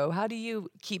CEO. How do you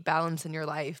keep balance in your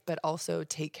life but also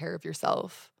take care of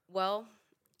yourself? Well,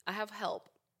 I have help.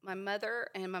 My mother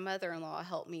and my mother-in-law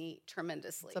helped me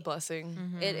tremendously. It's a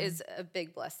blessing. It is a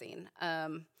big blessing.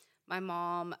 My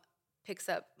mom picks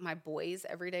up my boys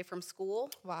every day from school.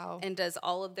 Wow. And does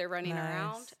all of their running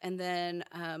around. And then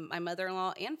my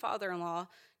mother-in-law and father-in-law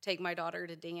take my daughter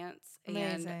to dance.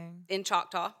 Amazing. And in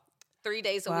Choctaw 3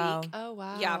 days a week. Oh,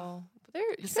 wow. Yeah.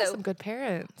 You got some good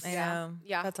parents. Yeah.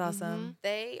 That's awesome.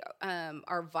 They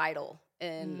are vital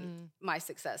in my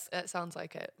success. That sounds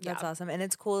like it. That's awesome. And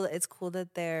it's cool. It's cool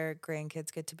that their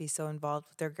grandkids get to be so involved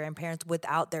with their grandparents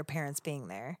without their parents being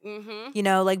there. You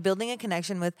know, like building a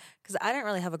connection with, because I didn't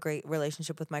really have a great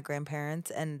relationship with my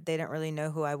grandparents and they didn't really know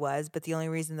who I was. But the only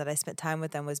reason that I spent time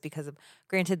with them was because of,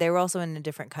 granted, they were also in a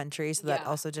different country. So that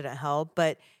also didn't help.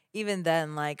 But even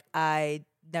then, like I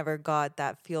never got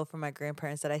that feel from my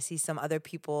grandparents that I see some other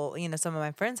people, you know, some of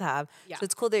my friends have. So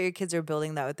it's cool that your kids are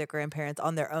building that with their grandparents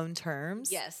on their own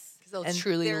terms. Yes. They'll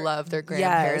truly love their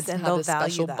grandparents and have a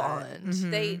special bond.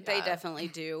 They definitely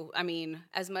do. I mean,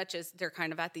 as much as they're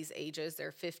kind of at these ages,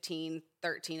 they're 15,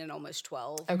 13, and almost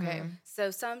 12. Okay.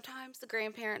 So sometimes the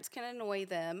grandparents can annoy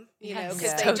them, you know,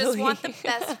 because they just want the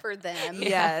best for them.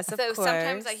 Yes, of course. So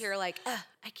sometimes I hear like,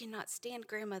 I cannot stand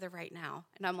grandmother right now.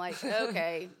 And I'm like,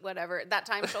 okay, whatever. That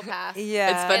time shall pass.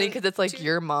 It's funny because it's like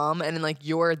your mom and like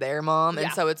you're their mom.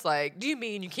 And so it's like, do you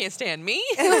mean you can't stand me?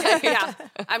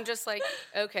 I'm just like,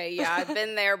 okay, yeah, I've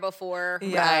been there before.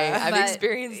 Right. I've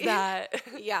experienced that.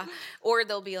 Or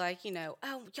they'll be like, you know,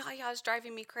 oh, yeah, it's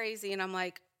driving me crazy. And I'm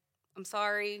like, I'm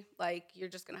sorry. Like, you're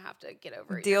just going to have to get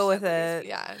over it. Deal with it.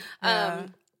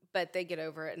 But they get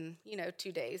over it in,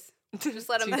 2 days. Just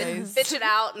let them bitch it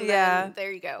out, and then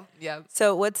there you go. Yeah.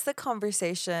 So what's the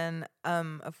conversation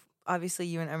of, obviously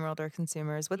you and Emerald are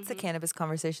consumers. What's the cannabis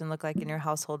conversation look like in your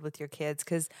household with your kids?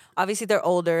 Because obviously they're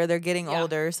older, they're getting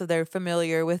older, so they're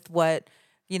familiar with what,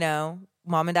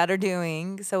 mom and dad are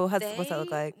doing. So what's that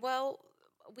look like? Well,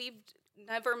 we've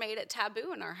never made it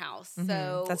taboo in our house.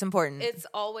 So that's important. It's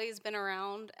always been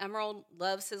around. Emerald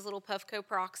loves his little Puffco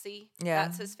Proxy. Yeah.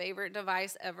 That's his favorite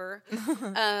device ever.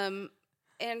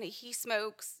 And he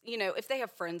smokes, if they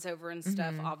have friends over and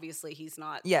stuff, obviously he's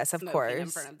not smoking in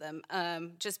front of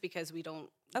them. Just because we don't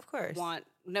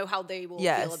know how they will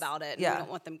feel about it. And we don't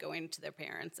want them going to their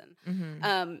parents.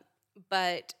 And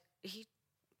but he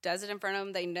does it in front of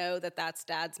them. They know that that's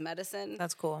dad's medicine.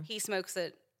 That's cool. He smokes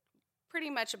it pretty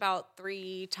much about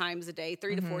 3 times a day,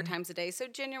 3 to 4 times a day. So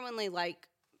genuinely like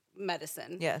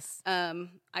medicine. Yes.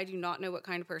 I do not know what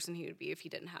kind of person he would be if he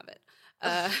didn't have it.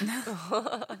 That's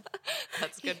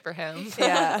good for him.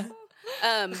 Yeah.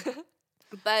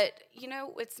 But,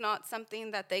 it's not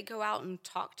something that they go out and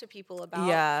talk to people about.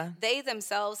 Yeah. They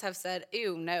themselves have said,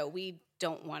 ew, no, we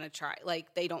don't want to try.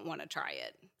 Like, they don't want to try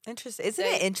it. Interesting. Isn't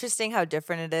it interesting how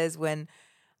different it is when,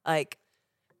 like,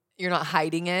 you're not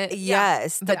hiding it?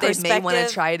 Yes. But they may want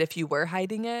to try it if you were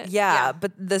hiding it? Yeah.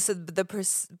 But the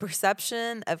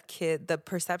perception of the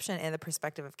perception and the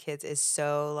perspective of kids is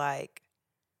so, like,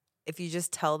 if you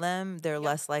just tell them, they're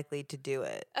less likely to do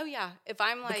it. Oh, yeah. If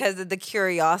I'm like... Because of the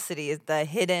curiosity is the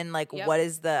hidden, like, what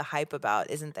is the hype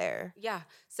about isn't there? Yeah.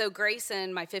 So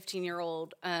Grayson, my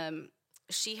 15-year-old,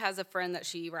 she has a friend that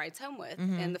she rides home with.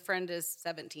 And the friend is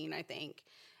 17, I think.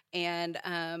 And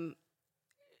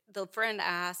the friend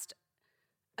asked,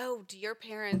 oh, do your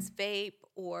parents vape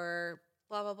or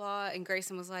blah, blah, blah. And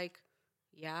Grayson was like,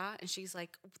 yeah. And she's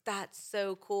like, that's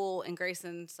so cool. And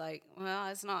Grayson's like, well,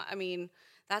 it's not. I mean,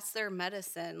 that's their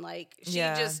medicine. Like, she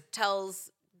just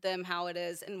tells them how it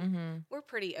is. And we're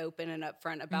pretty open and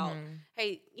upfront about,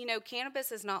 hey, you know,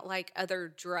 cannabis is not like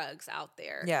other drugs out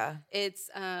there. Yeah. It's,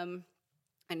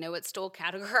 I know it's still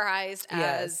categorized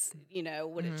as, you know,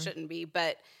 what it shouldn't be.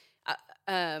 But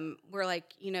we're like,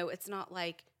 you know, it's not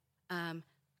like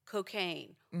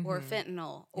cocaine or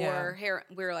fentanyl or heroin.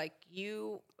 We're like,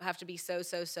 you have to be so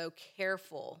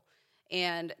careful.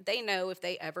 And they know if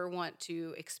they ever want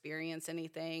to experience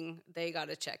anything, they got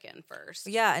to check in first.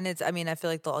 Yeah, and I mean, I feel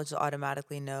like they'll just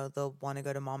automatically know they'll want to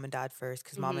go to mom and dad first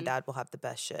because mom and dad will have the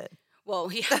best shit.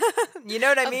 Well, yeah. You know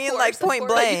what I mean? Like, point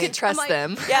But blank. you can trust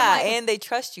them. Yeah, and they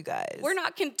trust you guys. We're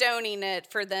not condoning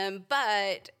it for them,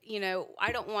 but, you know,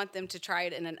 I don't want them to try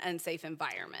it in an unsafe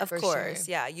environment. Of course,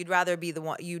 yeah. You'd rather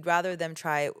them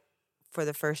try it for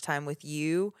the first time with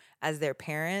you as their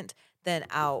parent than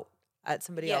out at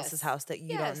somebody else's house that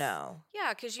you don't know.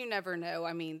 Yeah, because you never know.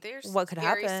 I mean, there's what could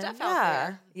scary happen. stuff out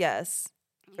there. Yes,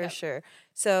 for sure.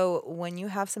 So when you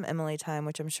have some Emily time,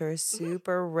 which I'm sure is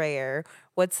super rare,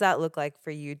 what's that look like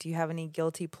for you? Do you have any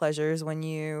guilty pleasures when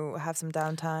you have some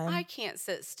downtime? I can't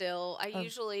sit still. I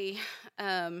usually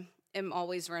am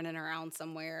always running around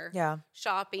somewhere. Yeah.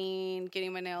 Shopping,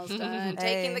 getting my nails done,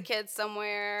 taking the kids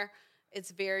somewhere. It's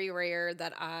very rare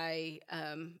that I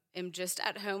am just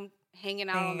at home hanging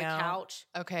out on the couch.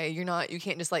 Okay, you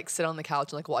can't just like sit on the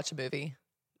couch and like watch a movie.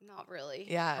 Not really.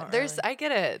 Yeah, I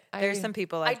get it. There's some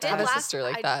people like that. I have a sister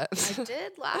like that. I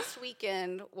did last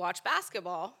weekend watch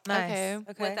basketball. Nice. Okay.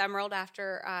 With Emerald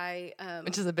after I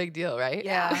which is a big deal, right?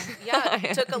 Yeah.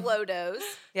 Took a low dose.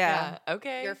 Yeah.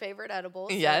 Okay. Your favorite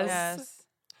edibles. Yes.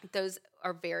 Those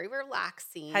are very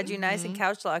relaxing. Had you nice and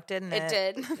couch locked, didn't it?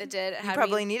 It did. You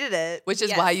probably needed it. Which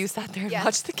is why you sat there and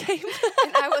watched the game.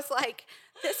 And I was like,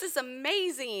 this is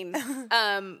amazing.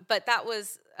 But that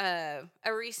was a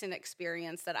recent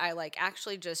experience that I like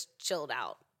actually just chilled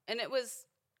out. And it was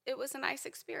a nice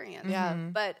experience. Yeah.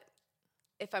 But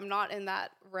if I'm not in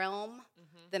that realm,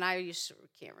 then I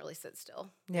usually can't really sit still.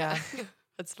 Yeah.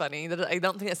 That's funny. I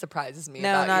don't think it surprises me.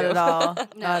 No, about not you. at all.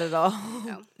 Not at all.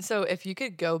 No. So if you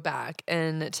could go back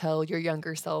and tell your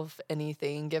younger self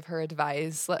anything, give her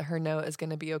advice, let her know it's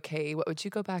going to be okay, what would you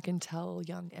go back and tell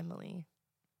young Emily?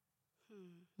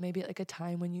 Maybe like a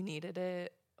time when you needed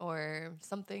it or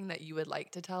something that you would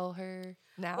like to tell her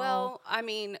now? Well, I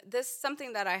mean,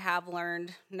 something that I have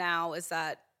learned now is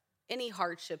that any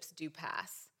hardships do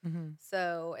pass.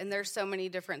 So, and there's so many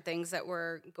different things that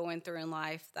we're going through in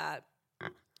life that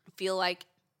feel like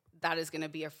that is going to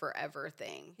be a forever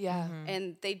thing. Yeah.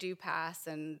 And they do pass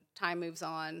and time moves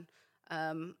on.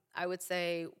 I would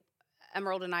say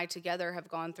Emerald and I together have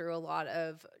gone through a lot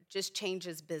of just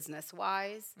changes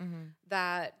business-wise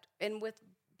and with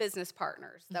business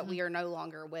partners that we are no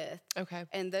longer with. Okay.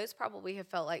 And those probably have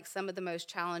felt like some of the most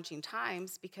challenging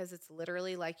times because it's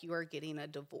literally like you are getting a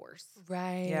divorce.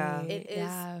 Right. Yeah. It is.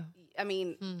 I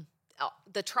mean,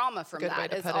 the trauma from Good way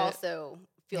that to is put it. also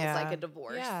feels like a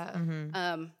divorce.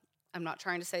 Yeah. I'm not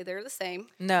trying to say they're the same.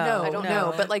 No, I don't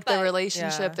know. But like the But-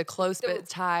 relationship, the close bit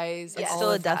ties, It's all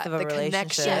still a of death that, of a the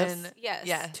relationship. connection.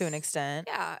 Yes. To an extent.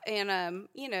 Yeah, and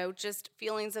you know, just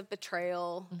feelings of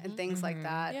betrayal and things like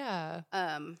that. Yeah.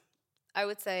 I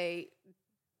would say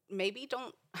maybe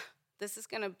don't. This is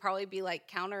going to probably be like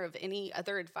counter of any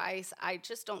other advice. I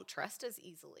just don't trust as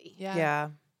easily Yeah.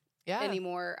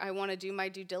 anymore. I want to do my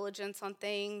due diligence on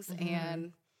things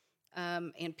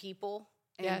and people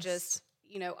and just,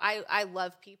 you know, I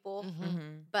love people,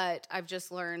 but I've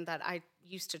just learned that I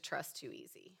used to trust too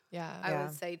easy. Yeah. I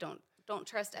would say don't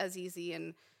trust as easy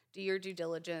and do your due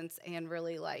diligence and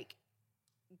really like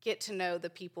get to know the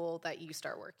people that you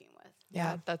start working with.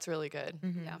 Yeah, that's really good.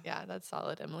 Yeah, that's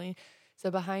solid, Emily. So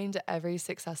behind every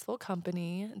successful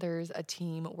company, there's a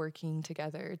team working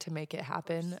together to make it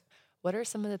happen. What are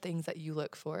some of the things that you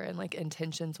look for and like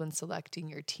intentions when selecting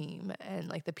your team and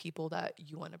like the people that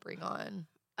you want to bring on?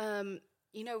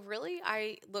 You know, really,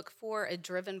 I look for a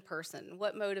driven person.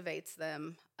 What motivates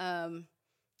them?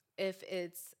 If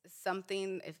it's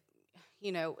something,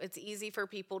 you know, it's easy for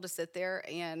people to sit there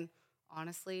and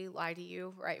honestly lie to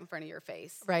you right in front of your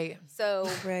face. Right.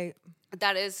 So Right.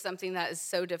 that is something that is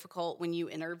so difficult when you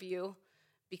interview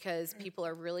because people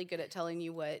are really good at telling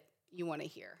you what you want to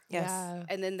hear. Yes. Yeah.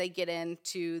 And then they get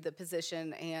into the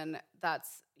position and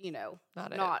that's, you know,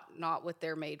 not what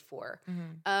they're made for.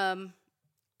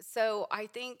 So I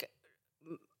think,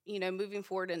 you know, moving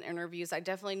forward in interviews, I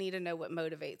definitely need to know what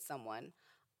motivates someone.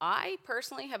 I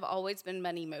personally have always been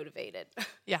money motivated.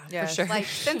 Yeah, Yes. for sure. Like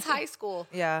since high school.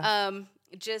 Yeah.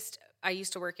 Just I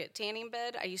used to work at Tanning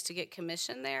Bed. I used to get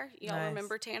commission there. Y'all Nice.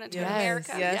 remember Tannington Yes.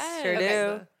 America? Yes, sure Okay.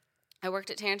 do. I worked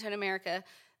at Tannington America.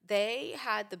 They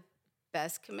had the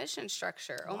best commission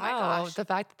structure. Oh my Wow, gosh. the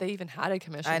fact that they even had a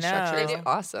commission I structure know. is They do.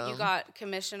 awesome. You got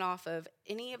commission off of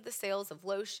any of the sales of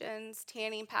lotions,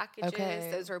 tanning packages, Okay.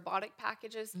 those robotic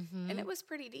packages, and it was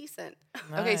pretty decent.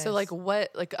 Okay, so like Nice.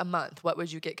 what, like a month, what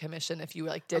would you get commission if you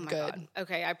like did Oh my good? God.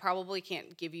 Okay, I probably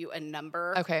can't give you a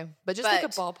number. Okay, but just like a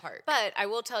But- ballpark. But I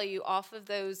will tell you, off of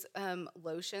those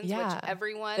lotions, Yeah. which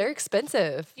everyone They're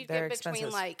expensive. you'd They're get expensive between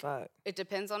as like fuck. it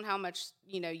depends on how much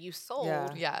you sold.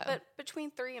 Yeah. But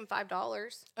between $3 and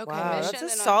 $5. Okay. Wow, that's commission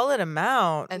a and a- solid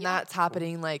amount. And Yeah. that's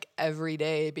happening like every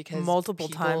day because Multiple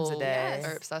times a people day. Yes.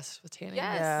 are obsessed with tanning.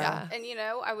 Yes. Yeah. And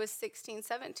I was 16,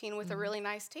 17 with a really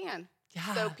nice tan.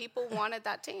 Yeah. So people wanted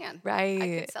that tan. I Right.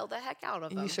 could sell the heck out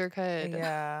of them. You sure could.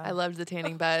 Yeah. I loved the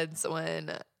tanning beds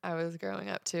when I was growing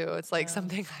up too. It's like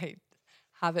something I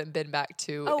haven't been back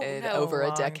to Oh, in no. over a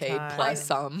Long decade time. plus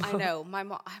some. I know. I'm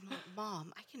like,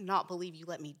 Mom, I cannot believe you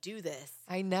let me do this.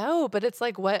 I know, but it's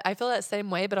like what I feel that same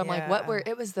way, but I'm like, what Yeah. were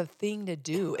it was the thing to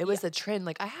do. It was the trend.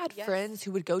 Like I had Yes. friends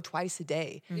who would go twice a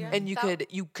day. Yeah. And you That-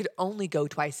 could only go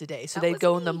twice a day. So That they'd was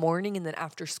go in the me. morning and then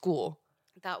after school.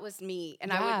 That was me.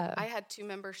 And Yeah. I had 2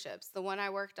 memberships, the one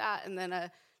I worked at and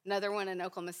then another one in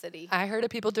Oklahoma City. I heard of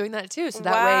people doing that too. So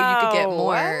that way you could get Wow, more.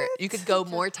 what? You could go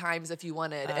more times if you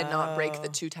wanted and not break the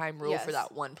Oh. 2-time rule for Yes.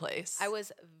 that one place. I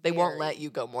was They won't very- let you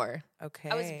go more. Okay.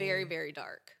 I was very, very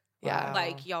dark. Yeah. Wow.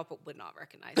 Like y'all would not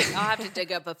recognize me. I'll have to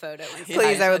dig up a photo. And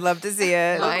Please, I would love to see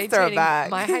it. My Let's throw it training-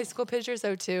 back. My high school pictures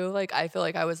though too. Like I feel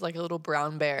like I was like a little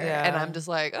brown bear, and Yeah. I'm just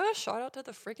like, oh, shout out to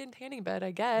the freaking tanning bed,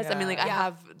 I guess. I mean, like I Yeah.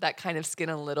 have that kind of skin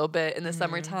a little bit in the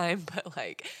summertime, but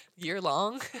like year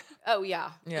long. Oh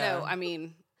yeah. Yeah. No, I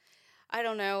mean, I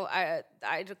don't know. I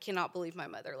cannot believe my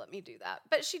mother let me do that,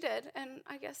 but she did, and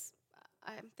I guess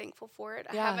I'm thankful for it.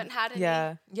 Yeah. I haven't had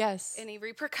Yeah. Yes. any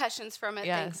repercussions from it,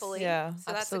 Yes. thankfully. Yeah.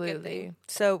 So that's a good Absolutely. thing.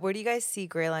 So, where do you guys see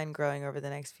Grayline growing over the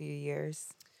next few years?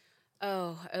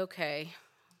 Oh, okay.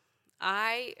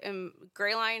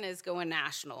 Grayline is going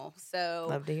national. So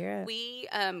Love to hear it. we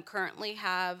currently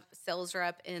have sales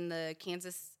rep in the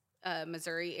Kansas,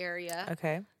 Missouri area.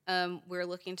 Okay. We're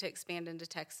looking to expand into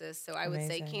Texas. So I would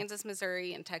say Amazing. Kansas,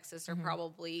 Missouri, and Texas are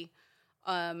probably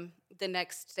the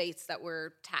next states that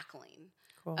we're tackling.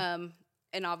 Cool.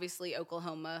 And obviously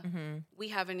Oklahoma. We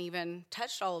haven't even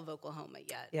touched all of Oklahoma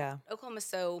yet. Yeah. Oklahoma's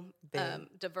so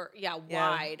Big. diverse, Yeah,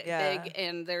 wide, yeah. big,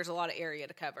 and there's a lot of area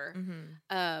to cover.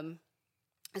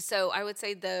 So I would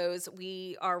say those.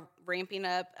 We are ramping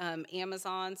up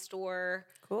Amazon store.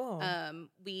 Cool.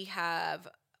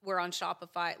 We're on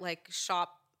Shopify,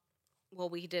 well,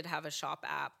 we did have a shop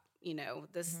app,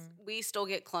 we still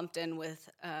get clumped in with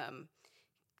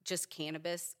just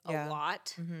cannabis Yeah. a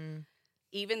lot.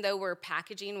 Even though we're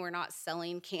packaging, we're not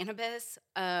selling cannabis.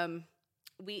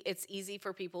 It's easy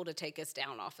for people to take us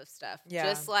down off of stuff, Yeah.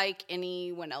 just like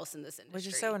anyone else in this industry. Which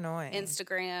is so annoying.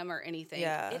 Instagram or anything.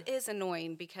 Yeah. It is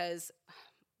annoying because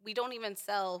we don't even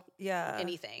sell Yeah.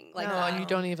 anything like No, that. and you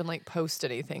don't even like post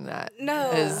anything that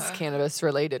No. is cannabis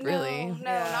related, No, really. no,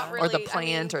 Yeah. not Or really. the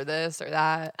plant or this or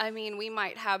that. I mean, we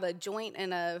might have a joint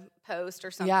in a post or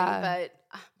something, Yeah.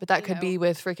 But that could be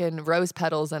with freaking rose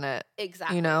petals in it.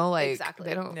 exactly. Exactly.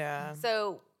 They don't. Yeah.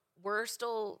 So we're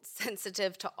still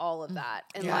sensitive to all of that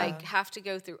and Yeah. have to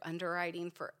go through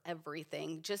underwriting for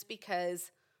everything just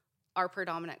because our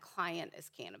predominant client is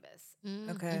cannabis.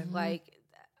 Okay. Like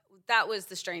that was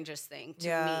the strangest thing to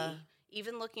Yeah. me.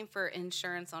 Even looking for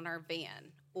insurance on our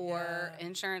van or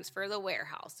insurance for the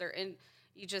warehouse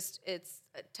it's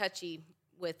touchy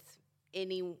with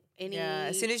any Yeah.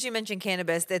 As soon as you mention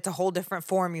cannabis, it's a whole different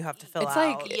form you have to fill It's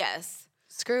out. like- yes.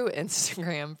 Screw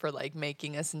Instagram for like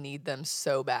making us need them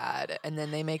so bad. And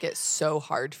then they make it so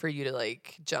hard for you to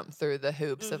like jump through the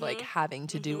hoops of like having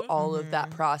to do all of that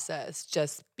process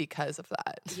just because of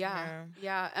that.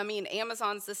 Yeah. I mean,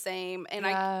 Amazon's the same. And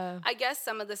Yeah. I guess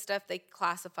some of the stuff they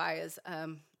classify as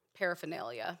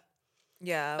paraphernalia.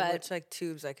 Yeah, But- which like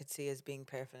tubes I could see as being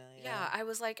paraphernalia. Yeah. I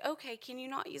was like, okay, can you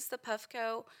not use the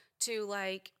Puffco to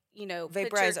like,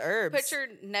 Vaporize herbs. Put your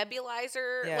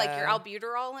nebulizer, like your Yeah.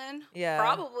 albuterol in? Yeah.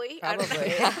 Probably. I don't know.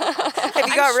 Probably. If you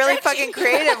I'm got really stretching. fucking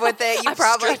creative with it, you I'm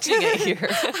probably stretching it here.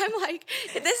 I'm like,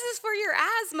 this is for your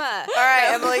asthma. All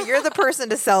right, Emily, you're the person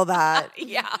to sell that.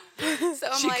 Yeah. So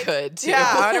I'm She like, could too.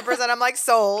 Yeah, 100%. I'm like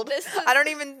sold. This is- I don't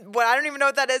even know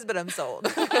what that is, but I'm sold.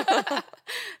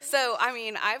 So, I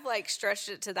mean, I've like stretched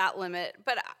it to that limit,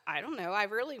 but I don't know. I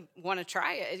really want to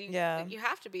try it. Yeah. You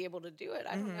have to be able to do it.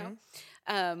 I don't know.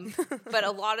 But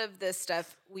a lot of this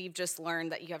stuff, we've just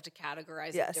learned that you have to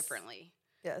categorize Yes. it differently.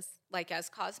 Yes. like as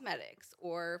cosmetics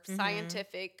or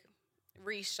scientific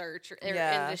research or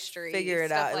industry. Figure it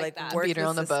stuff out. like that. Work Beat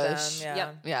around the system. bush.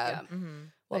 Yeah. Yeah. Mm-hmm.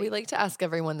 Well, we like to ask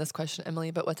everyone this question,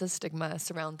 Emily, but what's a stigma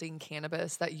surrounding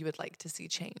cannabis that you would like to see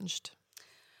changed?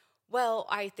 Well,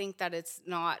 I think that it's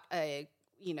not a,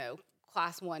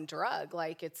 class 1 drug.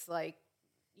 Like it's like,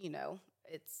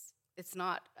 it's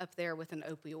not up there with an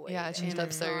opioid. Yeah, it's just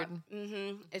absurd.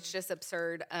 It's just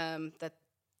absurd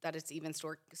that it's even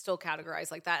still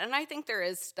categorized like that. And I think there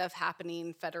is stuff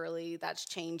happening federally that's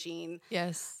changing.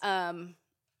 Yes.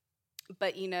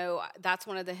 But, that's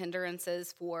one of the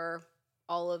hindrances for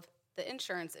all of the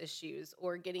insurance issues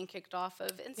or getting kicked off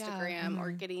of Instagram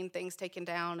or getting things taken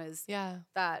down is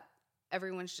that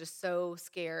everyone's just so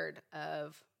scared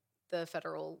of the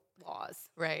federal laws.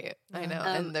 Right. I know.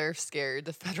 And they're scared,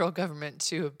 the federal government,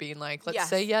 too, of being like, let's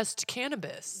say yes to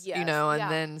cannabis, and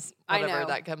then whatever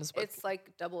that comes with. It's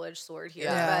like double-edged sword here.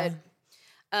 Yeah.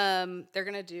 But they're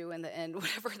going to do in the end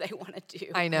whatever they want to do.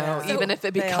 I know. Yeah. Even if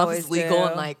it becomes legal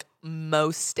in like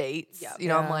most states,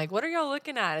 I'm like, what are y'all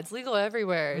looking at? It's legal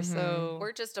everywhere. So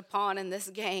we're just a pawn in this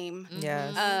game.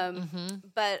 Yes.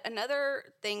 But another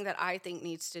thing that I think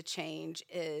needs to change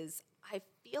is I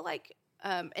feel like,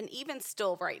 and even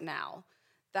still right now,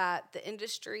 that the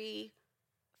industry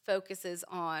focuses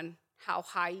on how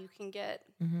high you can get.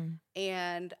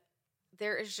 And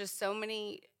there is just so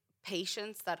many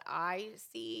patients that I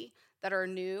see that are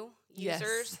new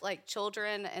users, like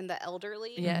children and the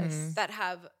elderly, that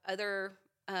have other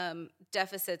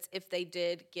deficits if they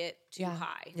did get too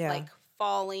high, like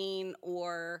falling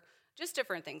or just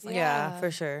different things like that.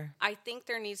 For sure. I think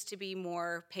there needs to be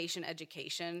more patient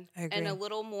education and a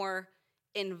little more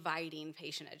inviting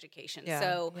patient education.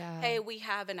 So, hey, we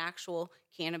have an actual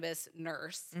cannabis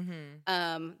nurse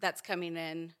that's coming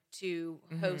in to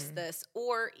host this.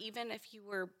 Or even if you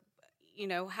were,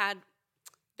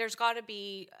 there's got to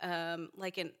be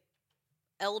like an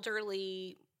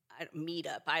elderly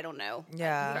meetup. I don't know.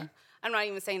 Yeah. I'm not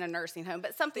even saying a nursing home,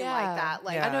 but something like that.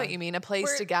 Like I know what you mean. A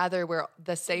place to gather where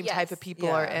the same type of people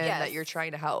are in that you're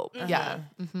trying to help.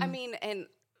 I mean, and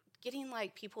getting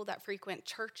like people that frequent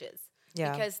churches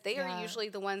because they are usually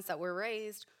the ones that were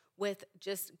raised with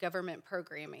just government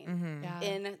programming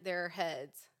in their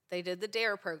heads. They did the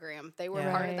DARE program. They were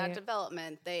part of that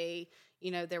development. They,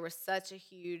 there was such a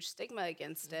huge stigma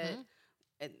against it.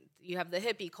 And you have the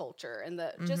hippie culture and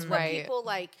the just what people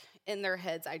like in their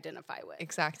heads identify with.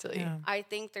 Exactly. Yeah. I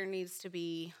think there needs to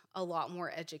be a lot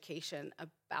more education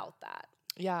about that.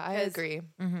 Yeah, I agree.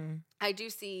 I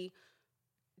do see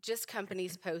just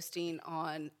companies posting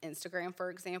on Instagram,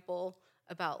 for example,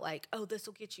 about like, oh, this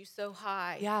will get you so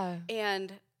high. Yeah.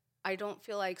 And I don't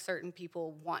feel like certain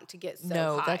people want to get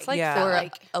so high. That's like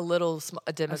for a little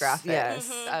a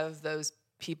demographic of those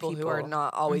people who are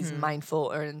not always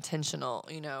mindful or intentional,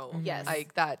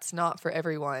 like that's not for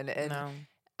everyone. And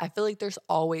I feel like there's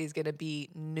always going to be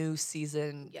new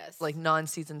season, like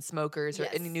non-season smokers or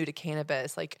any new to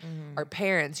cannabis, like our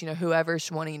parents,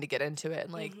 whoever's wanting to get into it.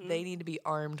 And like they need to be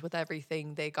armed with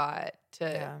everything they got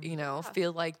to,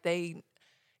 feel like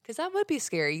because that would be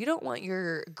scary. You don't want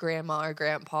your grandma or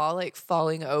grandpa like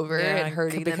falling over and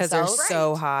hurting because themselves. They're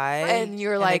so high. And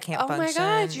you're like, can't oh function.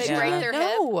 my God, you should break their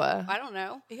know. hip. I don't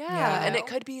know. Yeah. And it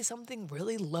could be something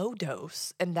really low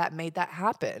dose and that made that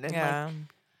happen. And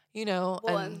well,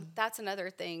 and that's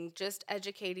another thing, just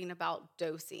educating about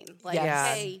dosing. Like,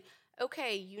 hey,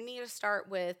 okay, you need to start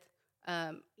with,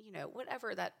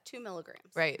 whatever, that 2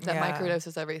 milligrams. Right. That microdose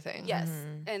is everything. Yes.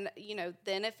 And,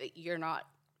 then if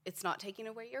it's not taking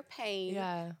away your pain,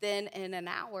 then in an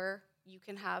hour you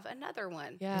can have another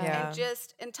one. Yeah. And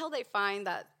just until they find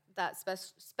that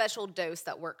special dose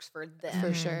that works for them.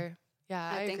 For sure.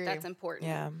 Yeah, I think agree. that's important.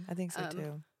 Yeah, I think so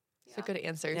too. It's a good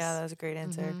answer. Yeah, that was a great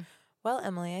answer. Well,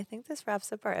 Emily, I think this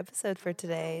wraps up our episode for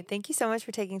today. Thank you so much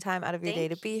for taking time out of your day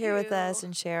to be here with us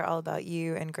and share all about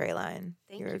you and Grayline.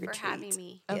 Thank you for having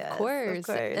me. Of course.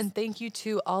 And thank you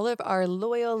to all of our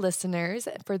loyal listeners.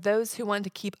 For those who want to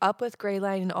keep up with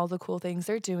Grayline and all the cool things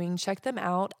they're doing, check them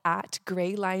out at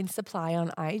Grayline Supply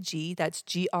on IG. That's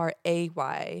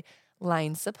GRAY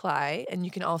Line Supply. And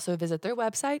you can also visit their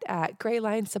website at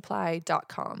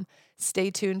graylinesupply.com.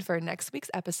 Stay tuned for next week's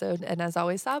episode. And as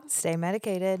always, Sab, stay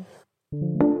medicated.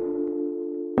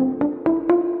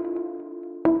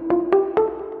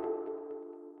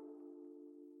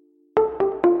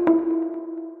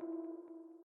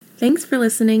 Thanks for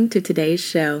listening to today's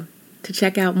show. To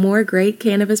check out more great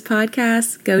cannabis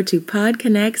podcasts, go to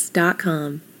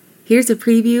podconnects.com. Here's a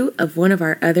preview of one of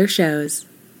our other shows.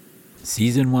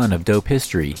 Season 1 of Dope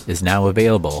History is now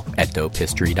available at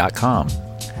dopehistory.com.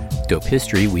 Dope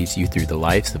History weaves you through the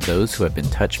lives of those who have been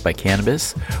touched by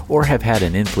cannabis or have had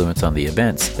an influence on the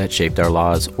events that shaped our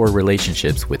laws or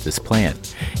relationships with this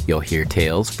plant. You'll hear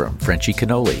tales from Frenchie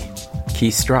Cannoli,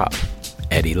 Keith Strop,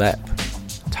 Eddie Lepp,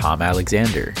 Tom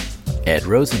Alexander, Ed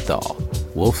Rosenthal,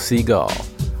 Wolf Seagal,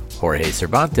 Jorge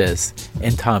Cervantes,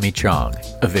 and Tommy Chong.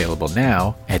 Available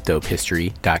now at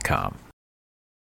dopehistory.com.